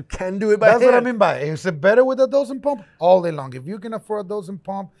by it. You can do it by That's hand. what I mean by it. Is it better with a dosing pump? All day long. If you can afford a dosing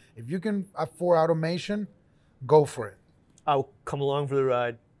pump, if you can afford automation, go for it. I'll come along for the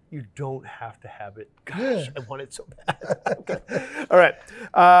ride. You don't have to have it. Gosh, I want it so bad. Okay. All right.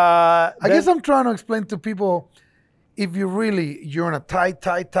 I guess I'm trying to explain to people, if you're in a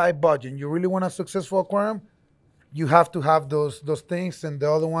tight budget and you really want a successful aquarium, you have to have those things, and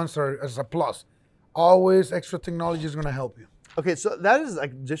the other ones are as a plus. Always extra technology is going to help you. Okay, so that is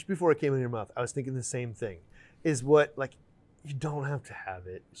like just before it came in your mouth, I was thinking the same thing. Is what, like, you don't have to have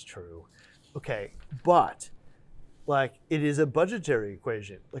it. It's true. Okay, but like it is a budgetary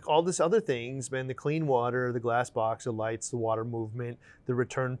equation. Like all this other things, man, the clean water, the glass box, the lights, the water movement, the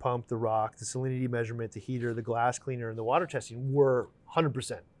return pump, the rock, the salinity measurement, the heater, the glass cleaner, and the water testing were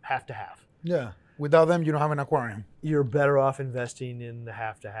 100% have to have. Yeah. Without them, you don't have an aquarium. You're better off investing in the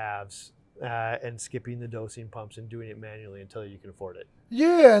have to haves and skipping the dosing pumps and doing it manually until you can afford it.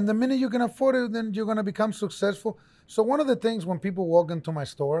 Yeah, and the minute you can afford it, then you're going to become successful. So one of the things when people walk into my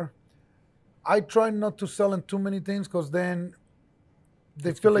store, I try not to sell them too many things because then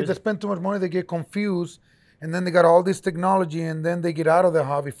they feel like they spend too much money, they get confused, and then they got all this technology, and then they get out of the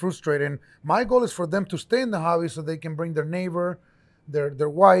hobby frustrated. And my goal is for them to stay in the hobby so they can bring their neighbor, their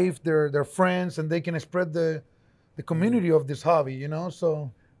wife, their friends, and they can spread the community of this hobby, you know?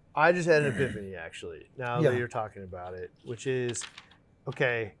 So I just had an epiphany, actually, now that you're talking about it, which is,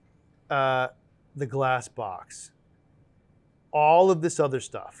 okay, the glass box, all of this other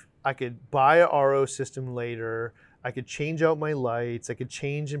stuff. I could buy a RO system later. I could change out my lights. I could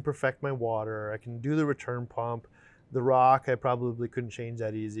change and perfect my water. I can do the return pump. The rock, I probably couldn't change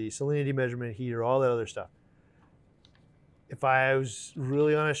that easy. Salinity measurement, heater, all that other stuff. If I was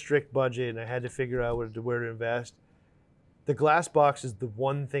really on a strict budget and I had to figure out where to invest, the glass box is the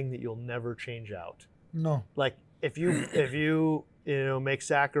one thing that you'll never change out. no. Like if you make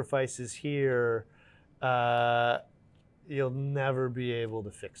sacrifices here, you'll never be able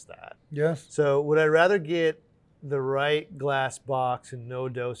to fix that. Yes. So would I rather get the right glass box and no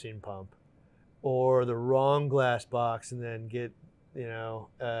dosing pump, or the wrong glass box and then get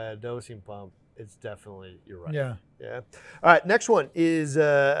a dosing pump? it's definitely, you're right. Yeah. Yeah. All right, next one is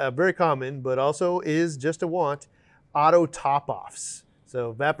very common, but also is just a want, auto top-offs.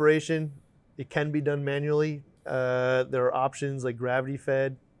 So evaporation, it can be done manually. There are options like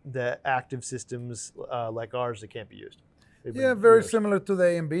gravity-fed, that active systems like ours that can't be used. Yeah, very similar to the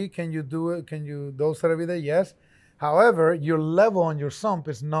A and B. Can you do it? Can you dose it every day? Yes. However, your level on your sump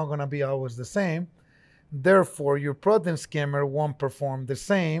is not going to be always the same. Therefore, your protein skimmer won't perform the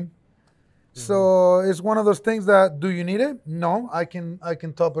same. So it's one of those things that, do you need it? No, I can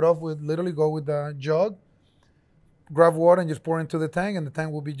top it off with, literally go with the jug, grab water and just pour into the tank, and the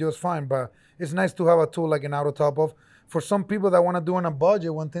tank will be just fine. But it's nice to have a tool like an auto top off. For some people that want to do on a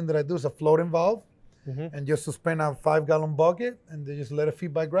budget, one thing that I do is a floating valve, and just suspend a 5-gallon bucket, and they just let it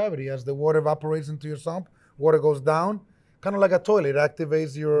feed by gravity. As the water evaporates into your sump, water goes down, kind of like a toilet. It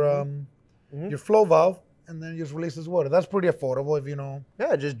activates your flow valve, and then just releases water. That's pretty affordable if you know.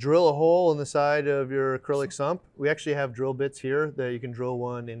 Yeah, just drill a hole in the side of your acrylic sump. We actually have drill bits here that you can drill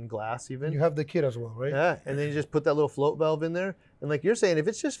one in glass even. You have the kit as well, right? Yeah, and then you just put that little float valve in there. And like you're saying, if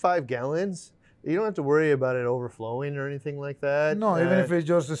it's just 5 gallons, you don't have to worry about it overflowing or anything like that. No, even if it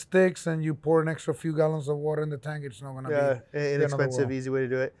just sticks and you pour an extra few gallons of water in the tank, it's not going to be inexpensive, easy way to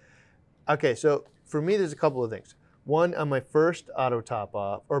do it. Okay, so for me, there's a couple of things. One, on my first auto top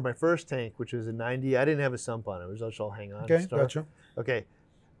off, or my first tank, which was a 90, I didn't have a sump on it. It was just all hang on. Okay, gotcha. Okay,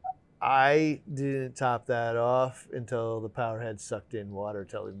 I didn't top that off until the power head sucked in water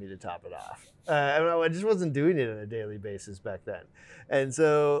telling me to top it off. I just wasn't doing it on a daily basis back then. And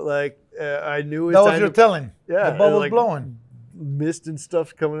so, like, I knew it was that was time your to, telling. Yeah. The bubble's like, blowing. Mist and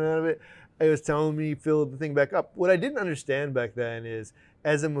stuff coming out of it. It was telling me fill the thing back up. What I didn't understand back then is,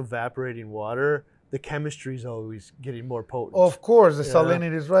 as I'm evaporating water, the chemistry is always getting more potent. Of course, the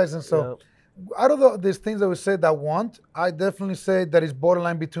salinity is rising. So, out of these things that we said that want, I definitely say that it's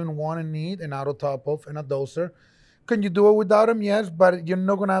borderline between want and need, an auto top off and a doser. Can you do it without them? Yes, but you're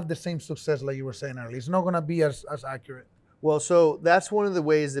not going to have the same success like you were saying earlier. It's not going to be as accurate. Well, so that's one of the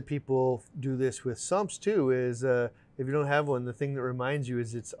ways that people do this with sumps too, is if you don't have one, the thing that reminds you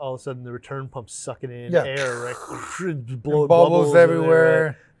is it's all of a sudden the return pump's sucking in air, right? Blow bubbles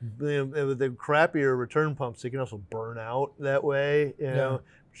everywhere. There, right? With the crappier return pumps, they can also burn out that way, you know?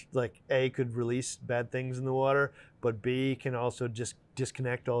 Like A, could release bad things in the water, but B, can also just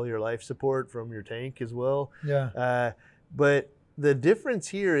disconnect all your life support from your tank as well. Yeah. But the difference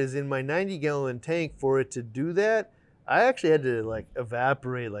here is in my 90-gallon tank, for it to do that, I actually had to like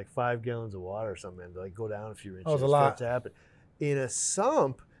evaporate like 5 gallons of water or something to like go down a few inches. Oh, it's a lot. For it to happen. In a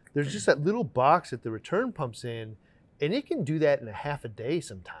sump, there's just that little box that the return pump's in, and it can do that in a half a day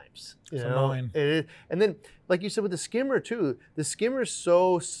sometimes. It's annoying. And then, like you said with the skimmer too, the skimmer is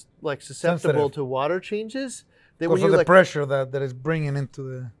so like susceptible to water changes that because of the pressure that is bringing into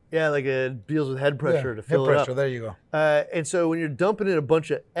the. Yeah, like it deals with head pressure to fill head it pressure, up. there you go. And so when you're dumping in a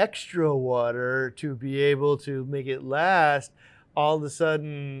bunch of extra water to be able to make it last, all of a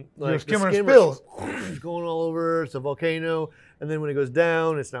sudden, like your skimmer the spills. It's going all over. It's a volcano. And then when it goes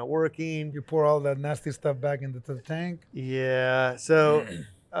down, it's not working. You pour all that nasty stuff back into the tank. Yeah. So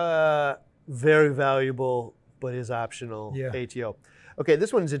very valuable, but is optional ATO. Okay,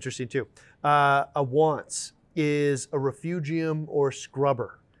 this one's interesting too. A wants is a refugium or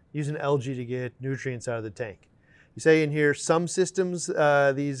scrubber. Using algae to get nutrients out of the tank. You say in here, some systems,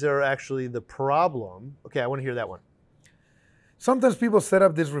 these are actually the problem. Okay, I want to hear that one. Sometimes people set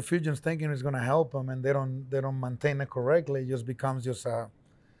up these refugiums thinking it's going to help them, and they don't maintain it correctly. It just becomes just a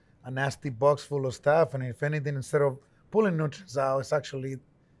nasty box full of stuff. And if anything, instead of pulling nutrients out, it's actually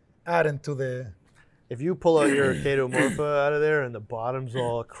adding to the. If you pull out your chaetomorpha out of there and the bottom's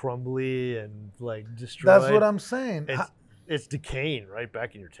all crumbly and like destroyed. That's what I'm saying. It's decaying right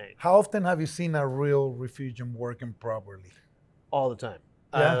back in your tank. How often have you seen a real refugium working properly? All the time.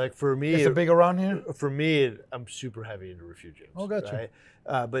 Yeah. Like for me, is it big around here? For me, I'm super heavy into refugiums. Oh, gotcha.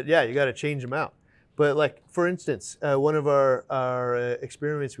 Right? But yeah, you got to change them out. But like for instance, one of our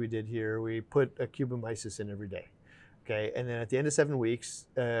experiments we did here, we put a cubomyces in every day. Okay, and then at the end of 7 weeks,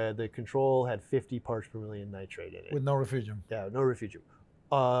 the control had 50 parts per million nitrate in it. With no refugium. Yeah, no refugium.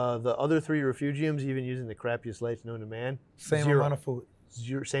 The other 3 refugiums, even using the crappiest lights known to man, same amount of food.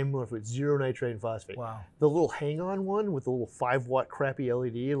 Same amount of food, 0 nitrate and phosphate. Wow. The little hang-on one with the little 5-watt crappy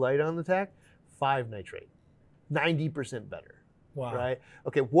LED light on the tack, 5 nitrate, 90% better. Wow. Right?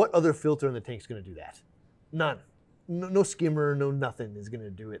 Okay, what other filter in the tank is going to do that? None. No skimmer, no nothing is going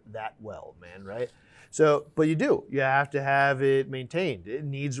to do it that well, man, right? So, but you have to have it maintained. It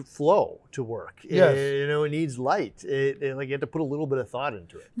needs flow to work. Yes. It needs light. Like you have to put a little bit of thought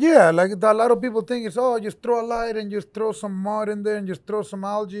into it. Yeah, like a lot of people think it's, just throw a light and just throw some mud in there and just throw some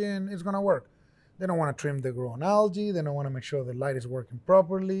algae and it's going to work. They don't want to trim the growing algae. They don't want to make sure the light is working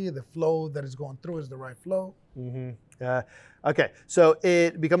properly. The flow that is going through is the right flow. Okay, so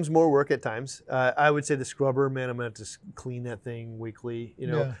it becomes more work at times. I would say the scrubber, man, I'm gonna have to clean that thing weekly. You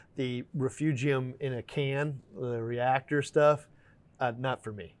know, the Refugium in a can, the Reactor stuff, not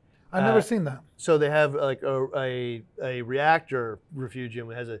for me. I've never seen that. So they have like a Reactor Refugium.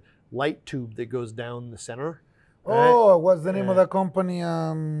 It has a light tube that goes down the center. Right? Oh, what's the name of that company?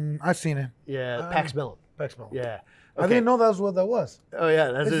 I've seen it. Yeah, Pax Mellon. Pax Mellon. Yeah. Okay. I didn't know that's what that was. Oh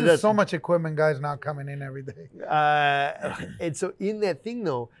yeah, There's so much equipment, guys, now coming in every day. And so in that thing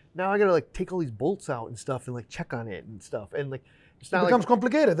though, now I gotta like take all these bolts out and stuff and like check on it and stuff, and like it's not becomes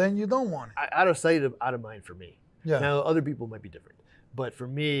complicated. Then you don't want it. Out of sight, out of mind for me. Yeah. Now other people might be different, but for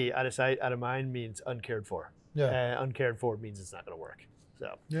me, out of sight, out of mind means uncared for. Yeah. Uncared for means it's not gonna work.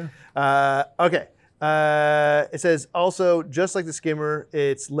 So. Yeah. Okay. It says also, just like the skimmer,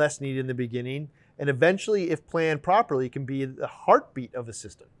 it's less needed in the beginning. And eventually, if planned properly, it can be the heartbeat of a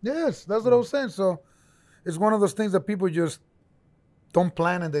system. Yes, that's what I was saying. So it's one of those things that people just don't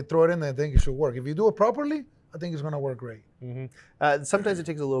plan and they throw it in there and think it should work. If you do it properly, I think it's going to work great. Sometimes it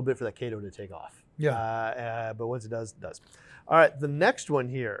takes a little bit for that Kato to take off. Yeah. But once it does, it does. All right, the next one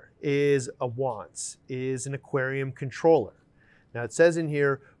here is a wants, is an aquarium controller. Now it says in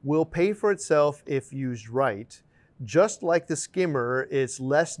here, will pay for itself if used right. Just like the skimmer, it's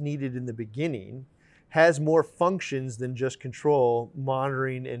less needed in the beginning, has more functions than just control,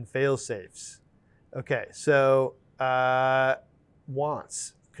 monitoring, and fail-safes. Okay, so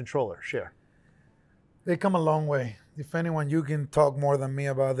wants, controller, share. They come a long way. If anyone, you can talk more than me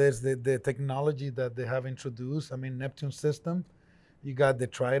about this, the technology that they have introduced. I mean, Neptune system, you got the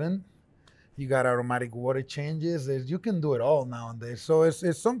Trident, you got automatic water changes. You can do it all nowadays. So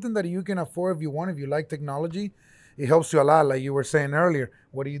it's something that you can afford if you want, if you like technology. It helps you a lot, like you were saying earlier.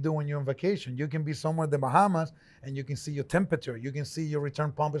 What do you do when you're on vacation? You can be somewhere in the Bahamas and you can see your temperature. You can see your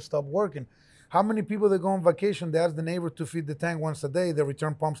return pump stop working. How many people that go on vacation, they ask the neighbor to feed the tank once a day, the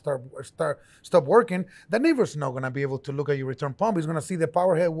return pump stop working. The neighbor's not going to be able to look at your return pump. He's going to see the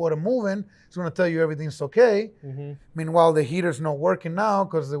power head water moving. It's going to tell you everything's okay. Meanwhile, the heater's not working now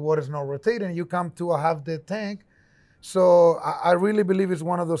because the water's not rotating. You come to a half-dead tank. So I really believe it's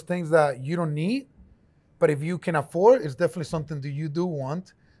one of those things that you don't need. But if you can afford, it's definitely something that you do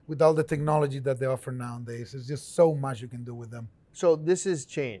want with all the technology that they offer nowadays. It's just so much you can do with them. So this has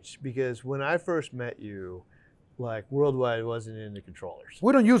changed because when I first met you, like Worldwide wasn't into controllers.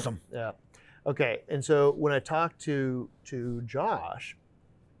 We don't use them. Yeah. Okay. And so when I talked to Josh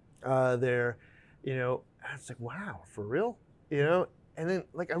there, you know, I was like, wow, for real? You know? And then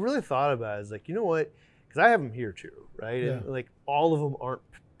like I really thought about it. I was like, you know what? Because I have them here too, right? Yeah. And like all of them aren't,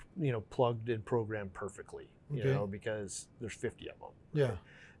 you know, plugged and programmed perfectly, you know, because there's 50 of them.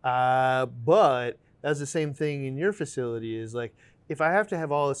 Yeah. But that's the same thing in your facility is like, if I have to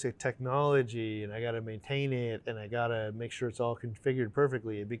have all this technology and I got to maintain it and I got to make sure it's all configured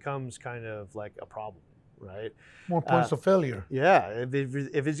perfectly, it becomes kind of like a problem, right? More points of failure. Yeah.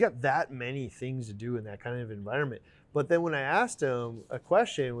 If it's got that many things to do in that kind of environment. But then when I asked him a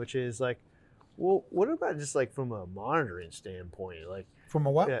question, which is like, well, what about just like from a monitoring standpoint? Like, from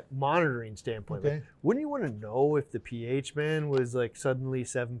a what? Yeah, monitoring standpoint. Okay. Like, wouldn't you want to know if the pH, man, was like suddenly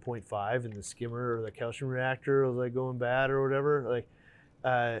 7.5 and the skimmer or the calcium reactor was like going bad or whatever?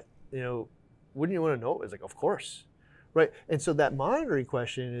 Like, you know, wouldn't you want to know? It's like, of course. Right. And so that monitoring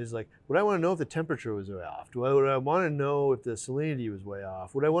question is like, would I want to know if the temperature was way off? Would I want to know if the salinity was way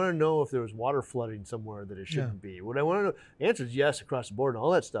off? Would I want to know if there was water flooding somewhere that it shouldn't be? Would I want to know? The answer is yes across the board and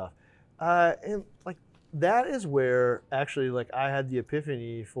all that stuff. And like, that is where actually like I had the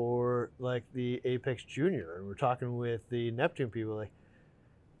epiphany for like the Apex Junior, and we're talking with the Neptune people like,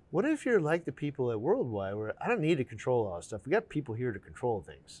 what if you're like the people at Worldwide where I don't need to control all this stuff. We got people here to control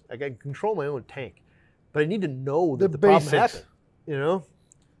things. I can control my own tank, but I need to know that the problem happened, you know?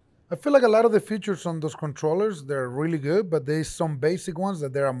 I feel like a lot of the features on those controllers, they're really good, but there's some basic ones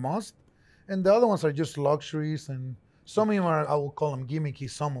that they're a must. And the other ones are just luxuries, and some of them are, I will call them gimmicky,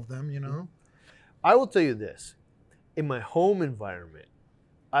 some of them, you know? I will tell you this, in my home environment,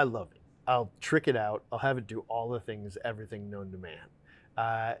 I love it. I'll trick it out. I'll have it do all the things, everything known to man.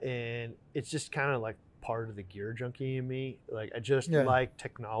 And it's just kind of like part of the gear junkie in me. Like I just like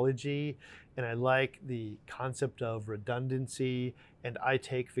technology, and I like the concept of redundancy, and I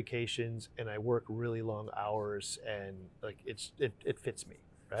take vacations and I work really long hours, and like it fits me,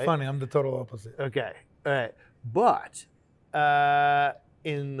 right? Funny, I'm the total opposite. Okay, all right. But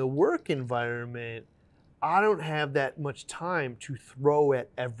in the work environment, I don't have that much time to throw at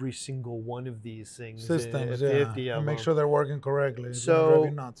every single one of these things. Systems, and 50 of and make them. sure they're working correctly. So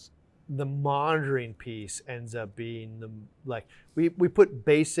nuts. the monitoring piece ends up being the, like, we put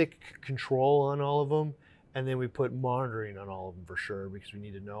basic control on all of them, and then we put monitoring on all of them for sure, because we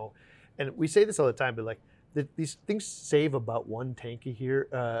need to know. And we say this all the time, but like these things save about one tank a year,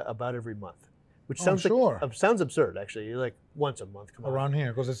 about every month, which sounds sounds absurd actually. Like once a month, come on. Around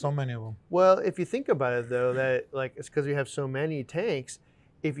here, because there's so many of them. Well, if you think about it though, that like it's because we have so many tanks.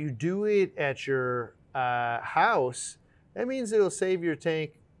 If you do it at your house, that means it'll save your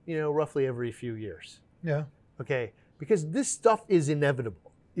tank, you know, roughly every few years. Yeah. Okay, because this stuff is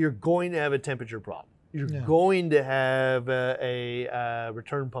inevitable. You're going to have a temperature problem. You're going to have a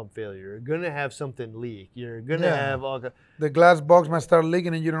return pump failure. You're going to have something leak. You're going to have all the glass box might start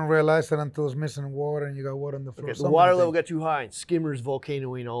leaking and you don't realize it until it's missing water and you got water on the floor. Okay, the water level got too high and Skimmer's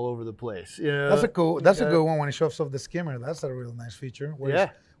volcanoing all over the place. You know? That's a good one when it shows off the skimmer. That's a real nice feature. Whereas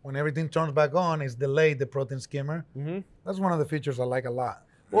when everything turns back on, it's delayed, the protein skimmer. That's one of the features I like a lot.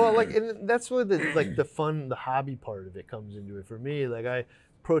 Well, like, and that's where the fun, the hobby part of it comes into it for me. Like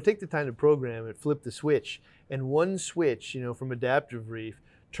take the time to program it, flip the switch, and one switch, you know, from Adaptive Reef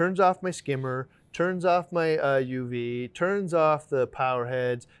turns off my skimmer, turns off my UV, turns off the power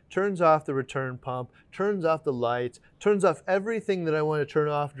heads, turns off the return pump, turns off the lights, turns off everything that I want to turn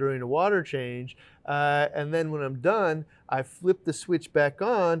off during a water change, and then when I'm done, I flip the switch back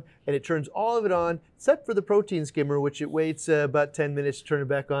on, and it turns all of it on, except for the protein skimmer, which it waits about 10 minutes to turn it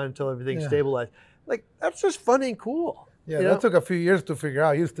back on until everything's stabilized. Like, that's just fun and cool. Yeah, that took a few years to figure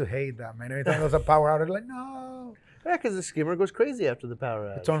out. I used to hate that, man. Every time there was a power outage, like, no. Yeah, because the skimmer goes crazy after the power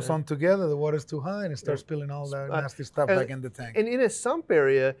outage. It turns on together, the water's too high, and it starts spilling all that nasty stuff back in the tank. And in a sump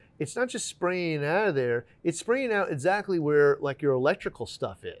area, it's not just spraying out of there. It's spraying out exactly where, like, your electrical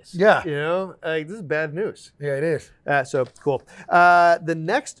stuff is. Yeah. You know? Like, this is bad news. Yeah, it is. So, cool. The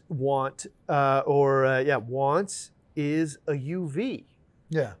next wants is a UV.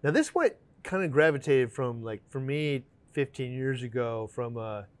 Yeah. Now, this one kind of gravitated from, like, for me, 15 years ago, from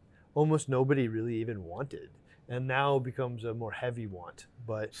almost nobody really even wanted, and now becomes a more heavy want.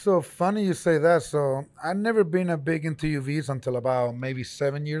 But so funny you say that. So I've never been a big into UVs until about maybe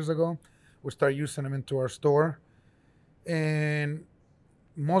 7 years ago. We started using them into our store, and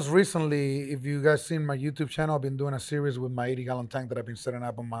most recently, if you guys seen my YouTube channel, I've been doing a series with my 80-gallon tank that I've been setting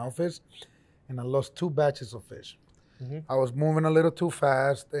up in my office, and I lost 2 batches of fish. I was moving a little too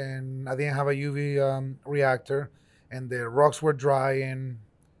fast, and I didn't have a UV reactor, and the rocks were dry, and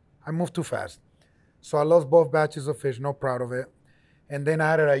I moved too fast. So I lost both batches of fish, not proud of it. And then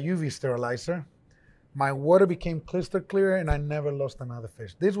I added a UV sterilizer. My water became crystal clear, and I never lost another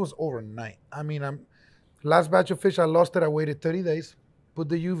fish. This was overnight. I mean, last batch of fish, I lost it. I waited 30 days, put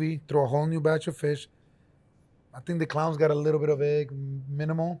the UV, threw a whole new batch of fish. I think the clowns got a little bit of egg,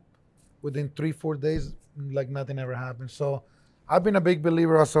 minimal. Within 3-4 days, like nothing ever happened. So I've been a big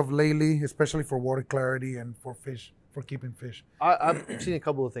believer as of lately, especially for water clarity and for fish, for keeping fish. I've seen a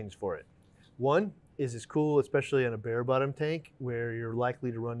couple of things for it. One is it's cool, especially on a bare bottom tank, where you're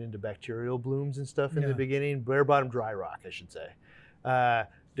likely to run into bacterial blooms and stuff in the beginning. Bare bottom dry rock, I should say.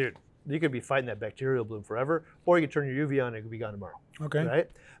 Dude, you could be fighting that bacterial bloom forever, or you could turn your UV on and it could be gone tomorrow. Okay. Right?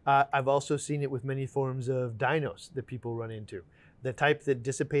 I've also seen it with many forms of dinos that people run into. The type that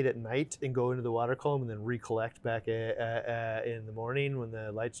dissipate at night and go into the water column and then recollect back in the morning when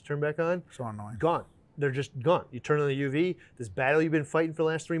the lights turn back on. So annoying. Gone. They're just gone. You turn on the UV, this battle you've been fighting for the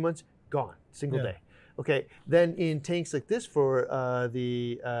last 3 months, gone. Single day. Okay, then in tanks like this for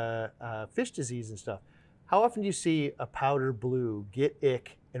the fish disease and stuff, how often do you see a powder blue get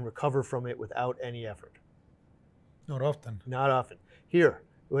ick and recover from it without any effort? Not often. Not often. Here,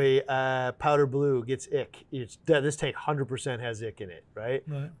 powder blue gets ick. This tank 100% has ick in it, right?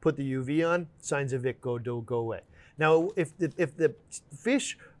 Put the UV on, signs of ick go away. Now, if the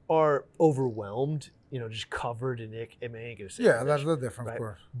fish are overwhelmed, you know, just covered in ick, it ain't gonna save the fish, that's the difference, right? of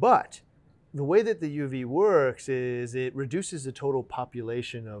course. But the way that the UV works is it reduces the total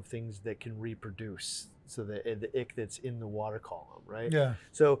population of things that can reproduce, so the ick that's in the water column, right? Yeah.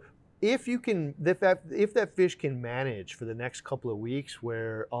 So if that fish can manage for the next couple of weeks,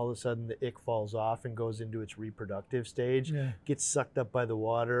 where all of a sudden the ick falls off and goes into its reproductive stage, gets sucked up by the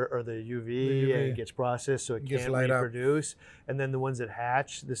water or the UV, and gets processed so it can't reproduce, and then the ones that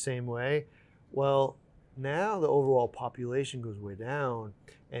hatch the same way, well, now the overall population goes way down,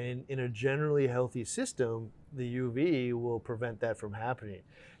 and in a generally healthy system, the UV will prevent that from happening.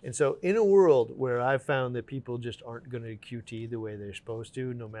 And so in a world where I've found that people just aren't going to QT the way they're supposed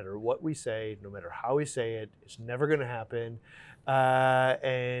to, no matter what we say, no matter how we say it, it's never going to happen.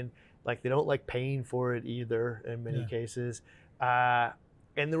 And like they don't like paying for it either in many cases. And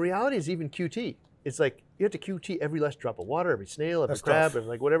the reality is even QT. It's like you have to QT every last drop of water, every snail, every That's crab, tough. every,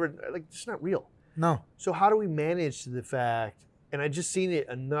 like whatever. Like it's not real. No. So how do we manage the fact? And I just seen it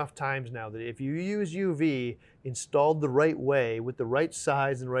enough times now that if you use UV installed the right way with the right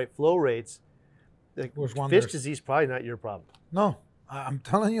size and right flow rates, like fish disease probably not your problem. No, I'm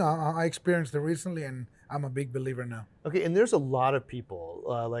telling you, I experienced it recently, and I'm a big believer now. Okay, and there's a lot of people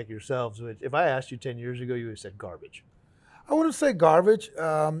like yourselves, which if I asked you 10 years ago, you would have said garbage. I wouldn't say garbage.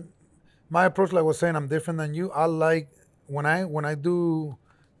 My approach, like I was saying, I'm different than you. I like, when I do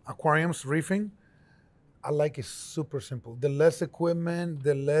aquariums, reefing, I like it super simple. The less equipment,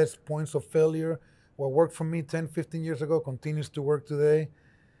 the less points of failure. What worked for me 10, 15 years ago continues to work today.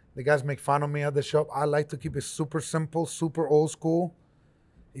 The guys make fun of me at the shop. I like to keep it super simple, super old school.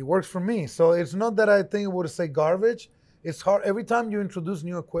 It works for me. So it's not that I think it would say garbage. It's hard. Every time you introduce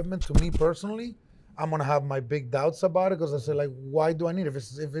new equipment, to me personally, I'm going to have my big doubts about it because I say, like, why do I need it?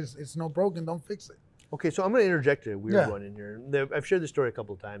 If it's not broken, don't fix it. Okay, so I'm going to interject a weird one in here. I've shared this story a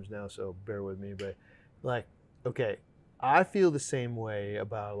couple of times now, so bear with me. But, like, okay, I feel the same way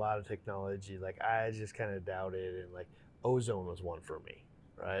about a lot of technology. Like, I just kind of doubt it, and, like, ozone was one for me,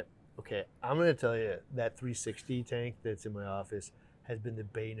 right? Okay, I'm going to tell you that 360 tank that's in my office has been the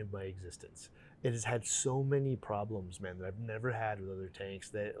bane of my existence. It has had so many problems, man, that I've never had with other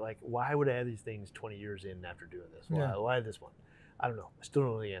tanks that, like, why would I have these things 20 years in after doing this? Why this one? I don't know. I still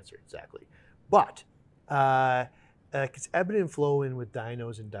don't know the answer exactly. But it's ebbing and flowing with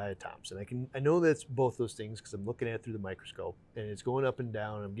dinos and diatoms. And I know that's both those things because I'm looking at it through the microscope and it's going up and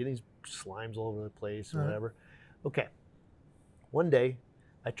down. I'm getting these slimes all over the place and whatever. Okay. One day,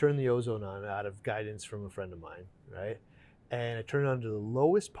 I turned the ozone on out of guidance from a friend of mine, right? And I turn it on to the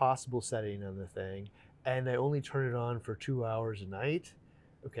lowest possible setting on the thing, and I only turn it on for 2 hours a night.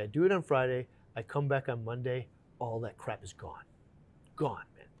 Okay, I do it on Friday. I come back on Monday. All that crap is gone. Gone,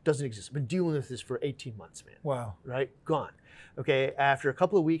 man. Doesn't exist. I've been dealing with this for 18 months, man. Wow. Right? Gone. Okay, after a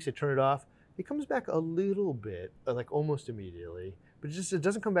couple of weeks, I turn it off. It comes back a little bit, like almost immediately, but it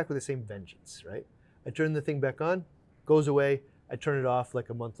doesn't come back with the same vengeance, right? I turn the thing back on, goes away. I turn it off like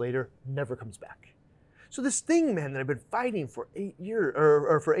a month later, never comes back. So this thing, man, that I've been fighting for 8 years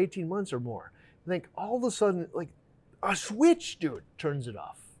or for 18 months or more, like all of a sudden, like a switch, dude, turns it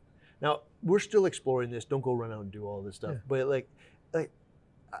off. Now, we're still exploring this. Don't go run out and do all this stuff. Yeah. But like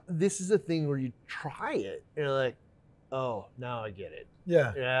this is a thing where you try it and you're like, oh, now I get it.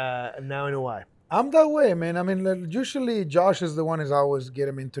 Yeah. Yeah, and now I know why. I'm that way, man. I mean, usually Josh is the one who's always get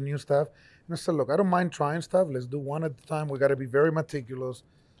him into new stuff. And I said, look, I don't mind trying stuff. Let's do one at a time. We got to be very meticulous.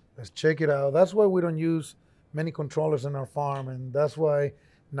 Let's check it out. That's why we don't use many controllers in our farm. And that's why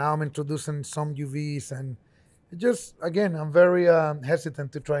now I'm introducing some UVs. And it just, again, I'm very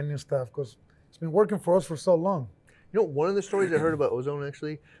hesitant to try new stuff because it's been working for us for so long. You know, one of the stories I heard about ozone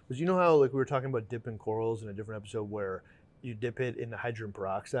actually was, you know how like we were talking about dipping corals in a different episode where you dip it in the hydrogen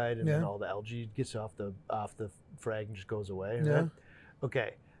peroxide and then all the algae gets off the frag and just goes away. Right?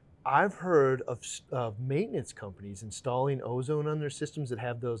 Okay. I've heard of maintenance companies installing ozone on their systems that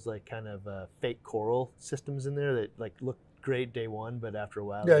have those like kind of fake coral systems in there that like look great day one, but after a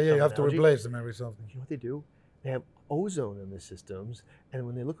while, you have to replace them every so often. You know what they do? They have ozone in the systems, and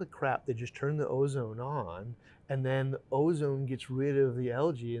when they look like crap, they just turn the ozone on, and then the ozone gets rid of the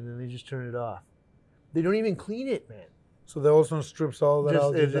algae, and then they just turn it off. They don't even clean it, man. So the ozone strips all that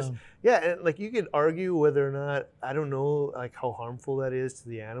algae down. Yeah, and like you could argue whether or not, I don't know like how harmful that is to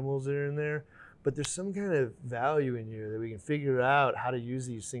the animals that are in there, but there's some kind of value in here that we can figure out how to use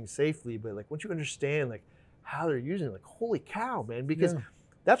these things safely. But like once you understand like how they're using it, like holy cow, man, because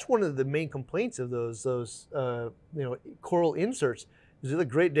that's one of the main complaints of those coral inserts is they look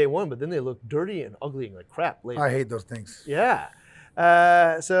great day one, but then they look dirty and ugly and like crap later. I hate those things. Yeah.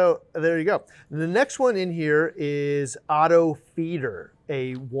 So there you go. The next one in here is auto feeder,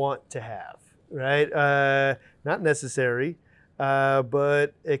 a want to have, right? Not necessary,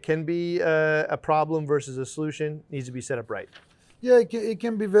 but it can be a problem versus a solution. Needs to be set up right. Yeah, it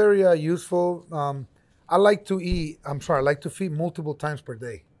can be very useful. I like to feed multiple times per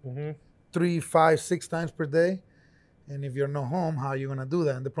day. 3, 5, 6 times per day. And if you're not home, how are you going to do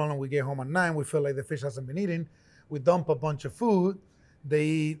that? And the problem, we get home at 9, we feel like the fish hasn't been eating. We dump a bunch of food. They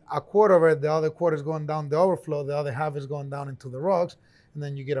eat a quarter of it. The other quarter is going down the overflow. The other half is going down into the rocks. And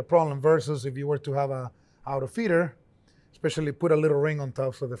then you get a problem versus if you were to have a auto feeder, especially put a little ring on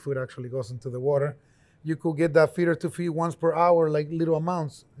top so the food actually goes into the water. You could get that feeder to feed once per hour, like little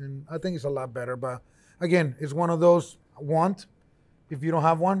amounts. And I think it's a lot better. But again, it's one of those want. If you don't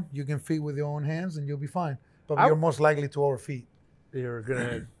have one, you can feed with your own hands and you'll be fine. But you're most likely to overfeed. You're going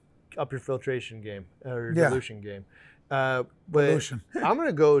to up your filtration game or your dilution game. But Dilution. I'm going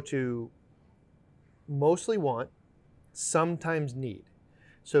to go to mostly want, sometimes need.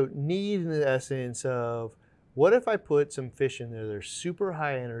 So need in the essence of, what if I put some fish in there that are super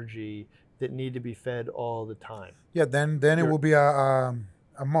high energy that need to be fed all the time? Yeah, then it will be a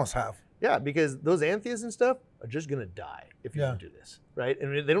must-have. Yeah, because those anthias and stuff are just gonna die if you don't do this, right?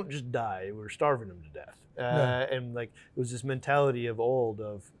 And they don't just die; we're starving them to death. And like it was this mentality of old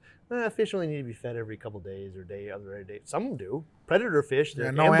of fish only need to be fed every couple days or other day. Some of them do. Predator fish,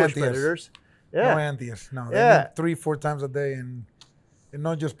 they're no ambush anthias. predators. No anthias. No, they need 3-4 times a day, and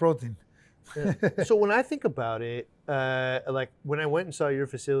not just protein. So when I think about it, like when I went and saw your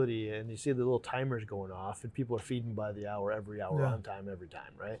facility and you see the little timers going off and people are feeding by the hour, every hour, on time, every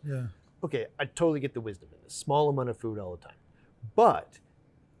time, right? Yeah. Okay, I totally get the wisdom in this. Small amount of food all the time. But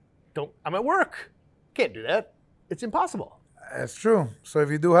I'm at work. Can't do that. It's impossible. That's true. So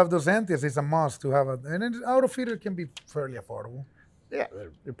if you do have those anthias, it's a must to have and an auto feeder can be fairly affordable. Yeah,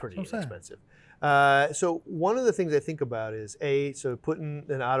 they're pretty inexpensive. So one of the things I think about is so putting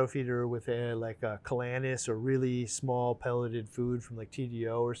an auto feeder with like a Calanus or really small pelleted food from like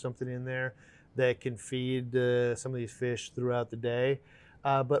TDO or something in there that can feed some of these fish throughout the day.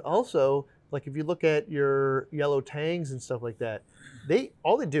 But also, like if you look at your yellow tangs and stuff like that,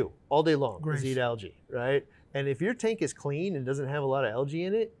 all they do all day long is eat algae, right? And if your tank is clean and doesn't have a lot of algae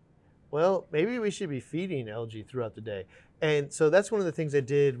in it, well, maybe we should be feeding algae throughout the day. And so that's one of the things I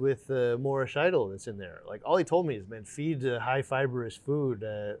did with the Moorish idol that's in there. Like all he told me is, man, feed high fibrous food.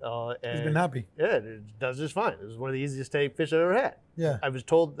 He's been happy. Yeah, it does just fine. It was one of the easiest tank fish I've ever had. Yeah. I was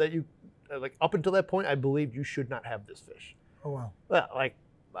told that you, like up until that point, I believed you should not have this fish. Oh, wow. Well, like,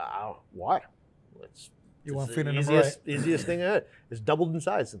 why? You want feeding them right. Easiest thing I had. It's doubled in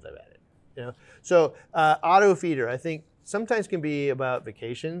size since I've had it. You know? So auto feeder, I think, sometimes can be about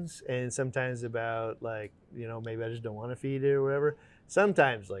vacations and sometimes about like, maybe I just don't want to feed it or whatever.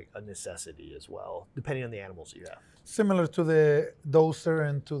 Sometimes like a necessity as well, depending on the animals that you have. Similar to the doser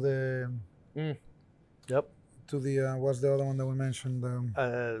and to the... Yep. To the, what's the other one that we mentioned?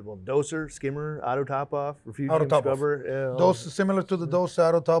 Well, doser, skimmer, auto top off, refugium, auto top scrubber. Those similar to the doser,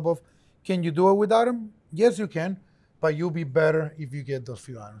 auto top off. Can you do it without them? Yes, you can, but you'll be better if you get those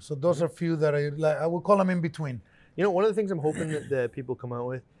few items. So those are few that I would call them in between. One of the things I'm hoping that people come out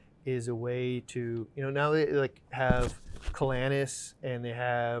with is a way to, now they like have Calanus and they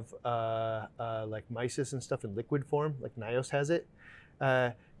have like mysis and stuff in liquid form, like Nios has it.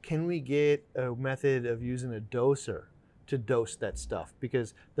 Can we get a method of using a doser to dose that stuff?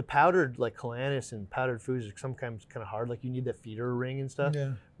 Because the powdered, like Calanus and powdered foods are sometimes kind of hard. Like you need that feeder ring and stuff.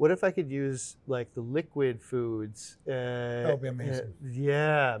 Yeah. What if I could use like the liquid foods? That would be amazing.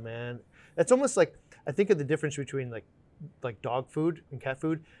 Yeah, man. It's almost like, I think of the difference between like dog food and cat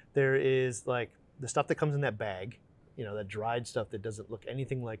food. There is like the stuff that comes in that bag, that dried stuff that doesn't look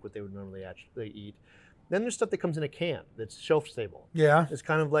anything like what they would normally actually eat. Then there's stuff that comes in a can that's shelf stable. Yeah. It's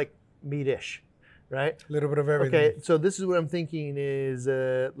kind of like meat-ish, right? A little bit of everything. Okay, so this is what I'm thinking is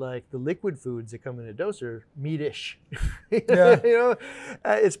like the liquid foods that come in a doser, meat-ish. Yeah.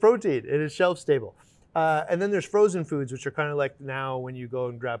 It's protein and it's shelf stable. And then there's frozen foods, which are kind of like now when you go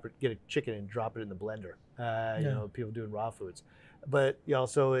and get a chicken and drop it in the blender. People doing raw foods. But you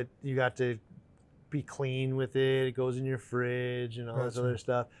also, you got to be clean with it. It goes in your fridge and all this other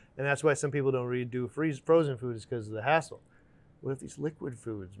stuff. And that's why some people don't really do frozen food is because of the hassle. What if these liquid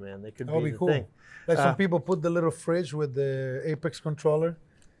foods, man? They could be the cool. thing. Like some people put the little fridge with the Apex controller,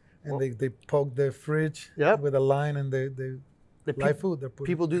 and they poke the fridge with a line, and they live food.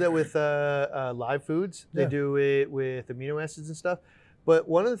 People do that with live foods. They do it with amino acids and stuff. But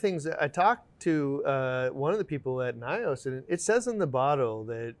one of the things that I talked to one of the people at Nios, and it says in the bottle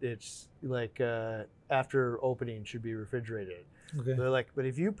that it's like after opening should be refrigerated. Okay. They're like, but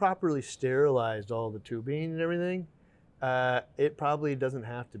if you properly sterilized all the tubing and everything, it probably doesn't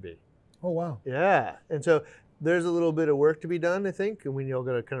have to be. Oh, wow. Yeah. And so there's a little bit of work to be done, I think, and we all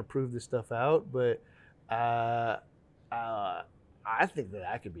got to kind of prove this stuff out. But I think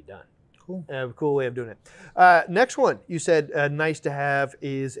that could be done. Cool. Cool way of doing it. Next one, you said nice to have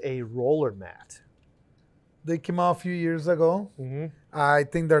is a roller mat. They came out a few years ago. Mm-hmm. I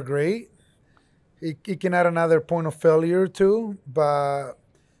think they're great. It can add another point of failure too, but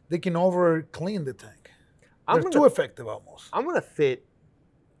they can over clean the tank. They're too effective almost. I'm gonna fit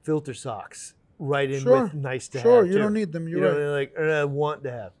filter socks right in with nice to have. Sure, you don't need them. You're right. I want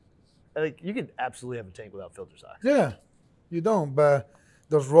to have. Like you can absolutely have a tank without filter socks. Yeah, you don't. But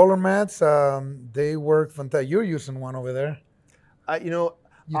those roller mats, they work fantastic. You're using one over there. You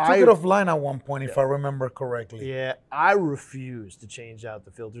took it offline at one point, if I remember correctly. Yeah, I refuse to change out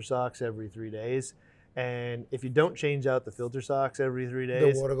the filter socks every 3 days And if you don't change out the filter socks every 3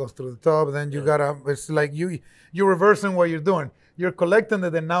 days, the water goes through the tub. Then you gotta. It's like you're reversing what you're doing. You're collecting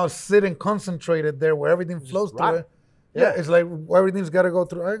it and now it's sitting concentrated there where everything flows through it. Yeah, it's like everything's got to go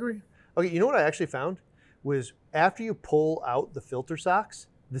through. I agree. Okay, you know what I actually found was after you pull out the filter socks,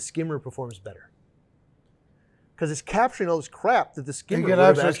 the skimmer performs better. Because it's capturing all this crap that the skimmer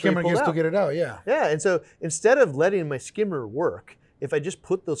gets to get it out, yeah. Yeah, and so instead of letting my skimmer work, if I just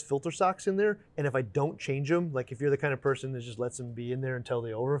put those filter socks in there, and if I don't change them, like if you're the kind of person that just lets them be in there until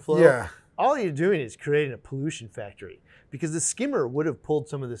they overflow, all you're doing is creating a pollution factory. Because the skimmer would have pulled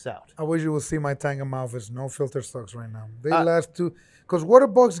some of this out. I wish you would see my tank of mouth is no filter socks right now. They last too, because water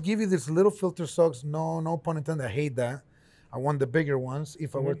bugs give you these little filter socks. No pun intended. I hate that. I want the bigger ones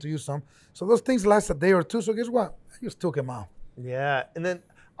if I were to use some. So those things last a day or two. So guess what? I just took them out. Yeah, and then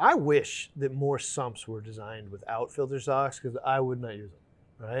I wish that more sumps were designed without filter socks because I would not use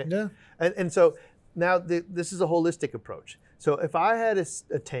them, right? Yeah. And so now this is a holistic approach. So if I had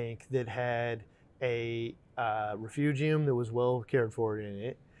a tank that had a refugium that was well cared for in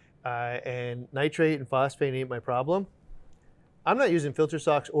it, and nitrate and phosphate ain't my problem, I'm not using filter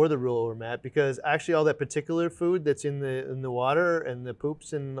socks or the rollover mat because actually all that particular food that's in the water and the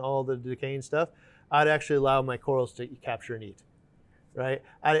poops and all the decaying stuff, I'd actually allow my corals to capture and eat, right?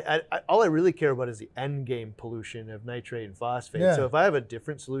 All I really care about is the end game pollution of nitrate and phosphate. Yeah. So if I have a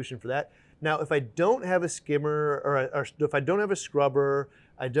different solution for that, now if I don't have a skimmer or if I don't have a scrubber,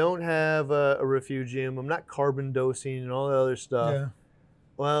 I don't have a refugium, I'm not carbon dosing and all that other stuff. Yeah.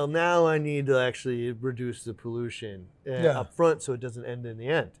 Well, now I need to actually reduce the pollution up front so it doesn't end in the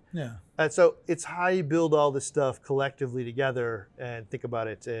end. Yeah. So it's how you build all this stuff collectively together and think about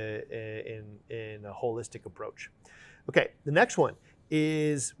it in a holistic approach. Okay, the next one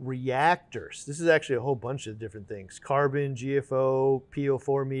is reactors. This is actually a whole bunch of different things. Carbon, GFO,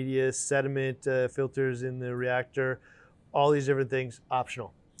 PO4 media, sediment filters in the reactor, all these different things,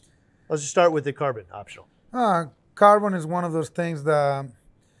 optional. Let's just start with the carbon, optional. Carbon is one of those things that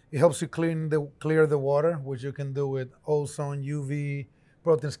it helps you clear the water, which you can do with ozone, UV,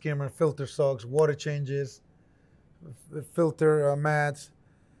 protein skimmer, filter socks, water changes, filter mats.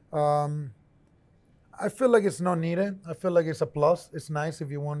 I feel like it's not needed. I feel like it's a plus. It's nice if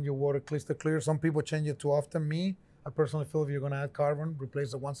you want your water crystal clear. Some people change it too often. I personally feel if you're going to add carbon,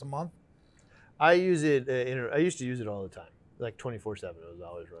 replace it once a month. I use it. I used to use it all the time, like 24/7. I was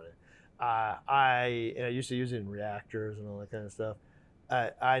always running. I used to use it in reactors and all that kind of stuff.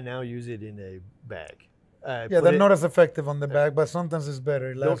 I now use it in a bag. They're not as effective on the bag, but sometimes it's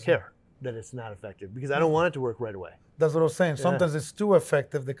better. Don't care that it's not effective because I don't want it to work right away. That's what I was saying. Sometimes it's too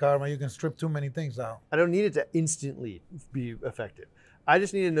effective, the carbon. You can strip too many things out. I don't need it to instantly be effective. I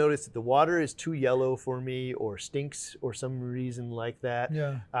just need to notice that the water is too yellow for me or stinks or some reason like that.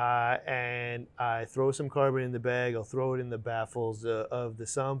 Yeah. And I throw some carbon in the bag. I'll throw it in the baffles of the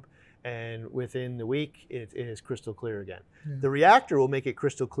sump. And within the week, it is crystal clear again. Yeah. The reactor will make it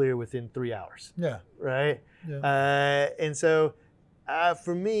crystal clear within 3 hours. Yeah. Right? Yeah. And so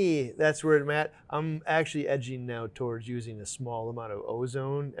for me, that's where I'm at. I'm actually edging now towards using a small amount of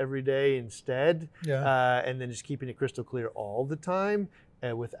ozone every day instead. Yeah. And then just keeping it crystal clear all the time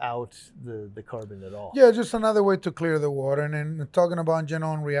without the carbon at all. Yeah, just another way to clear the water. And then talking about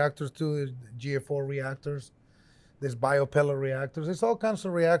general reactors too, GFO reactors. There's biopellet reactors. There's all kinds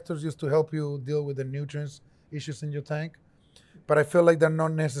of reactors used to help you deal with the nutrients issues in your tank. But I feel like they're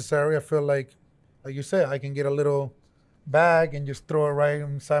not necessary. I feel like you said, I can get a little bag and just throw it right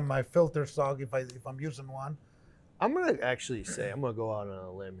inside my filter sock if I'm using one. I'm going to actually say, I'm going to go out on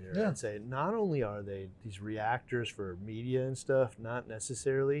a limb here and say, not only are these reactors for media and stuff not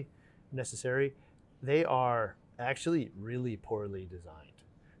necessary, they are actually really poorly designed.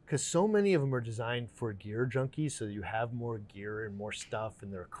 Because so many of them are designed for gear junkies, so you have more gear and more stuff,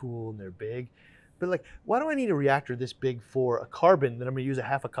 and they're cool and they're big. But like, why do I need a reactor this big for a carbon that I'm going to use a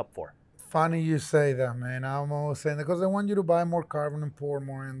half a cup for? Funny you say that, man. I'm always saying that because they want you to buy more carbon and pour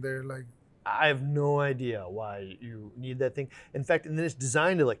more in there. Like, I have no idea why you need that thing. In fact, and then it's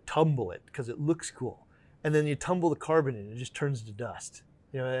designed to like tumble it because it looks cool, and then you tumble the carbon in, it just turns to dust.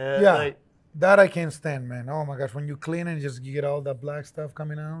 You know, that I can't stand, man. Oh my gosh, when you clean it, you get all that black stuff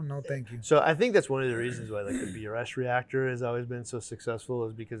coming out. No, thank you. So I think that's one of the reasons why like the BRS reactor has always been so successful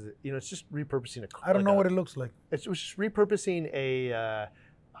is because it's just repurposing I don't know what it looks like. It's just repurposing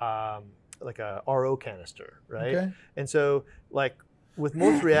like a RO canister, right? Okay. And so like with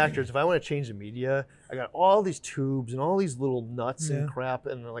most reactors, if I want to change the media, I got all these tubes and all these little nuts and crap,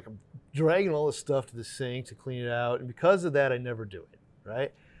 and like I'm dragging all this stuff to the sink to clean it out, and because of that, I never do it,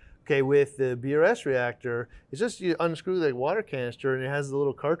 right? Okay, with the BRS reactor, it's just you unscrew the water canister and it has a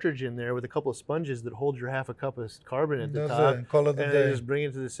little cartridge in there with a couple of sponges that hold your half a cup of carbon at the top. Call it a And day. they just bring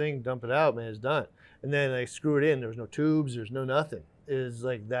it to the sink, dump it out, man, it's done. And then I screw it in. There's no tubes, there's no nothing. It's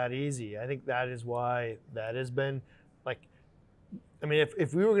like that easy. I think that is why that has been like, I mean,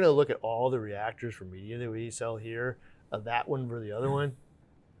 if we were going to look at all the reactors for media that we sell here, that one for the other one,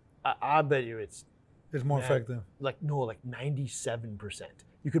 I bet you it's more effective. Like 97%.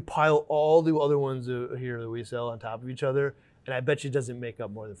 You could pile all the other ones here that we sell on top of each other, and I bet you it doesn't make up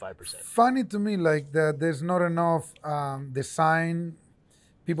more than 5%. Funny to me, like that there's not enough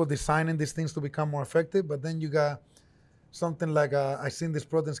people designing these things to become more effective, but then you got something like I seen this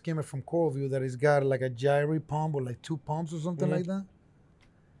protein skimmer from Coralview that has got like a gyri pump or like 2 pumps or something like that.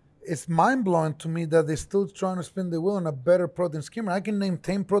 It's mind-blowing to me that they're still trying to spin the wheel on a better protein skimmer. I can name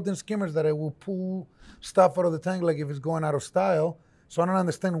 10 protein skimmers that I will pull stuff out of the tank like if it's going out of style. So I don't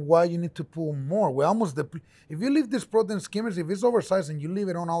understand why you need to pull more. We're almost if you leave these protein skimmers, if it's oversized and you leave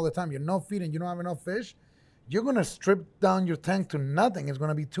it on all the time, you're not feeding, you don't have enough fish, you're gonna strip down your tank to nothing. It's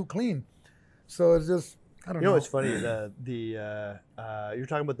gonna be too clean. So it's just, I don't know. You know what's funny? You're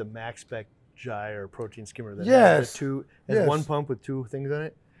talking about the max spec gyre protein skimmer that has one pump with 2 things on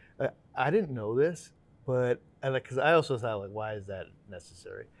it. I didn't know this, but because I also thought like, why is that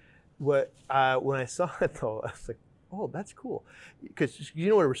necessary? When I saw it though, I was like, oh, that's cool, because you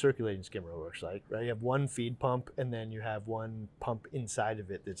know what a recirculating skimmer works like, right? You have one feed pump, and then you have one pump inside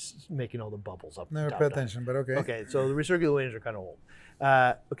of it that's making all the bubbles up. Never pay attention, but okay. Okay, so the recirculators are kind of old.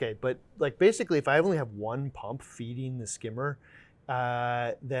 Okay, but like basically, if I only have one pump feeding the skimmer,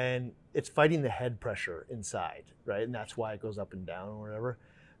 then it's fighting the head pressure inside, right? And that's why it goes up and down or whatever.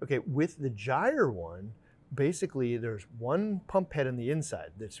 Okay, with the gyre one, basically there's one pump head on the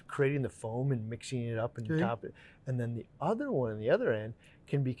inside that's creating the foam and mixing it up and top it. And then the other one on the other end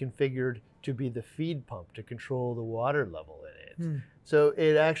can be configured to be the feed pump to control the water level in it. So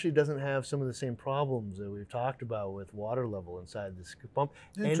it actually doesn't have some of the same problems that we've talked about with water level inside this pump.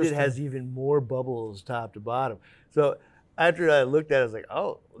 And it has even more bubbles top to bottom. So after I looked at it, I was like,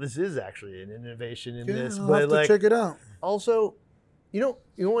 oh, this is actually an innovation in this. I'll But have to like, check it out. Also, you know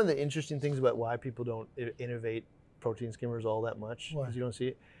one of the interesting things about why people don't innovate protein skimmers all that much, because you don't see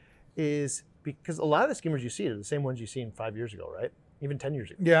it, is because a lot of the skimmers you see are the same ones you seen 5 years ago, right? Even 10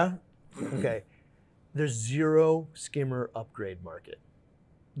 years ago. Yeah. Okay. There's zero skimmer upgrade market.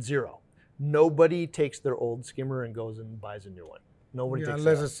 Zero. Nobody takes their old skimmer and goes and buys a new one. Nobody takes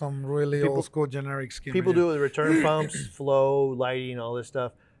unless it it's some really old school generic skimmer. People do it with return pumps, flow, lighting, all this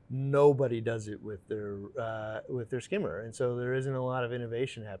stuff. Nobody does it with their skimmer, and so there isn't a lot of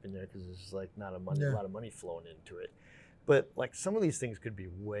innovation happening there because there's like not a lot of money flowing into it. But like some of these things could be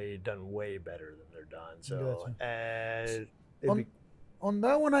done way better than they're done. So on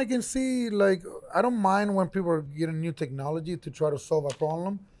that one, I can see like I don't mind when people are getting new technology to try to solve a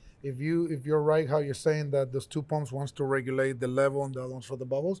problem. If you're right how you're saying that those 2 pumps wants to regulate the level and the other ones for the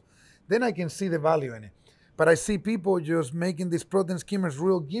bubbles, then I can see the value in it. But I see people just making these protein skimmers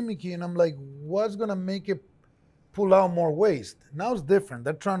real gimmicky, and I'm like, what's gonna make it pull out more waste? Now it's different.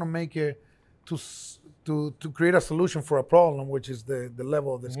 They're trying to make it to create a solution for a problem, which is the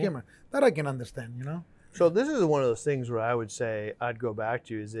level of the skimmer. That I can understand, you know. So this is one of those things where I would say I'd go back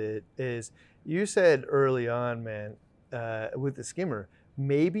to is you said early on, man, with the skimmer,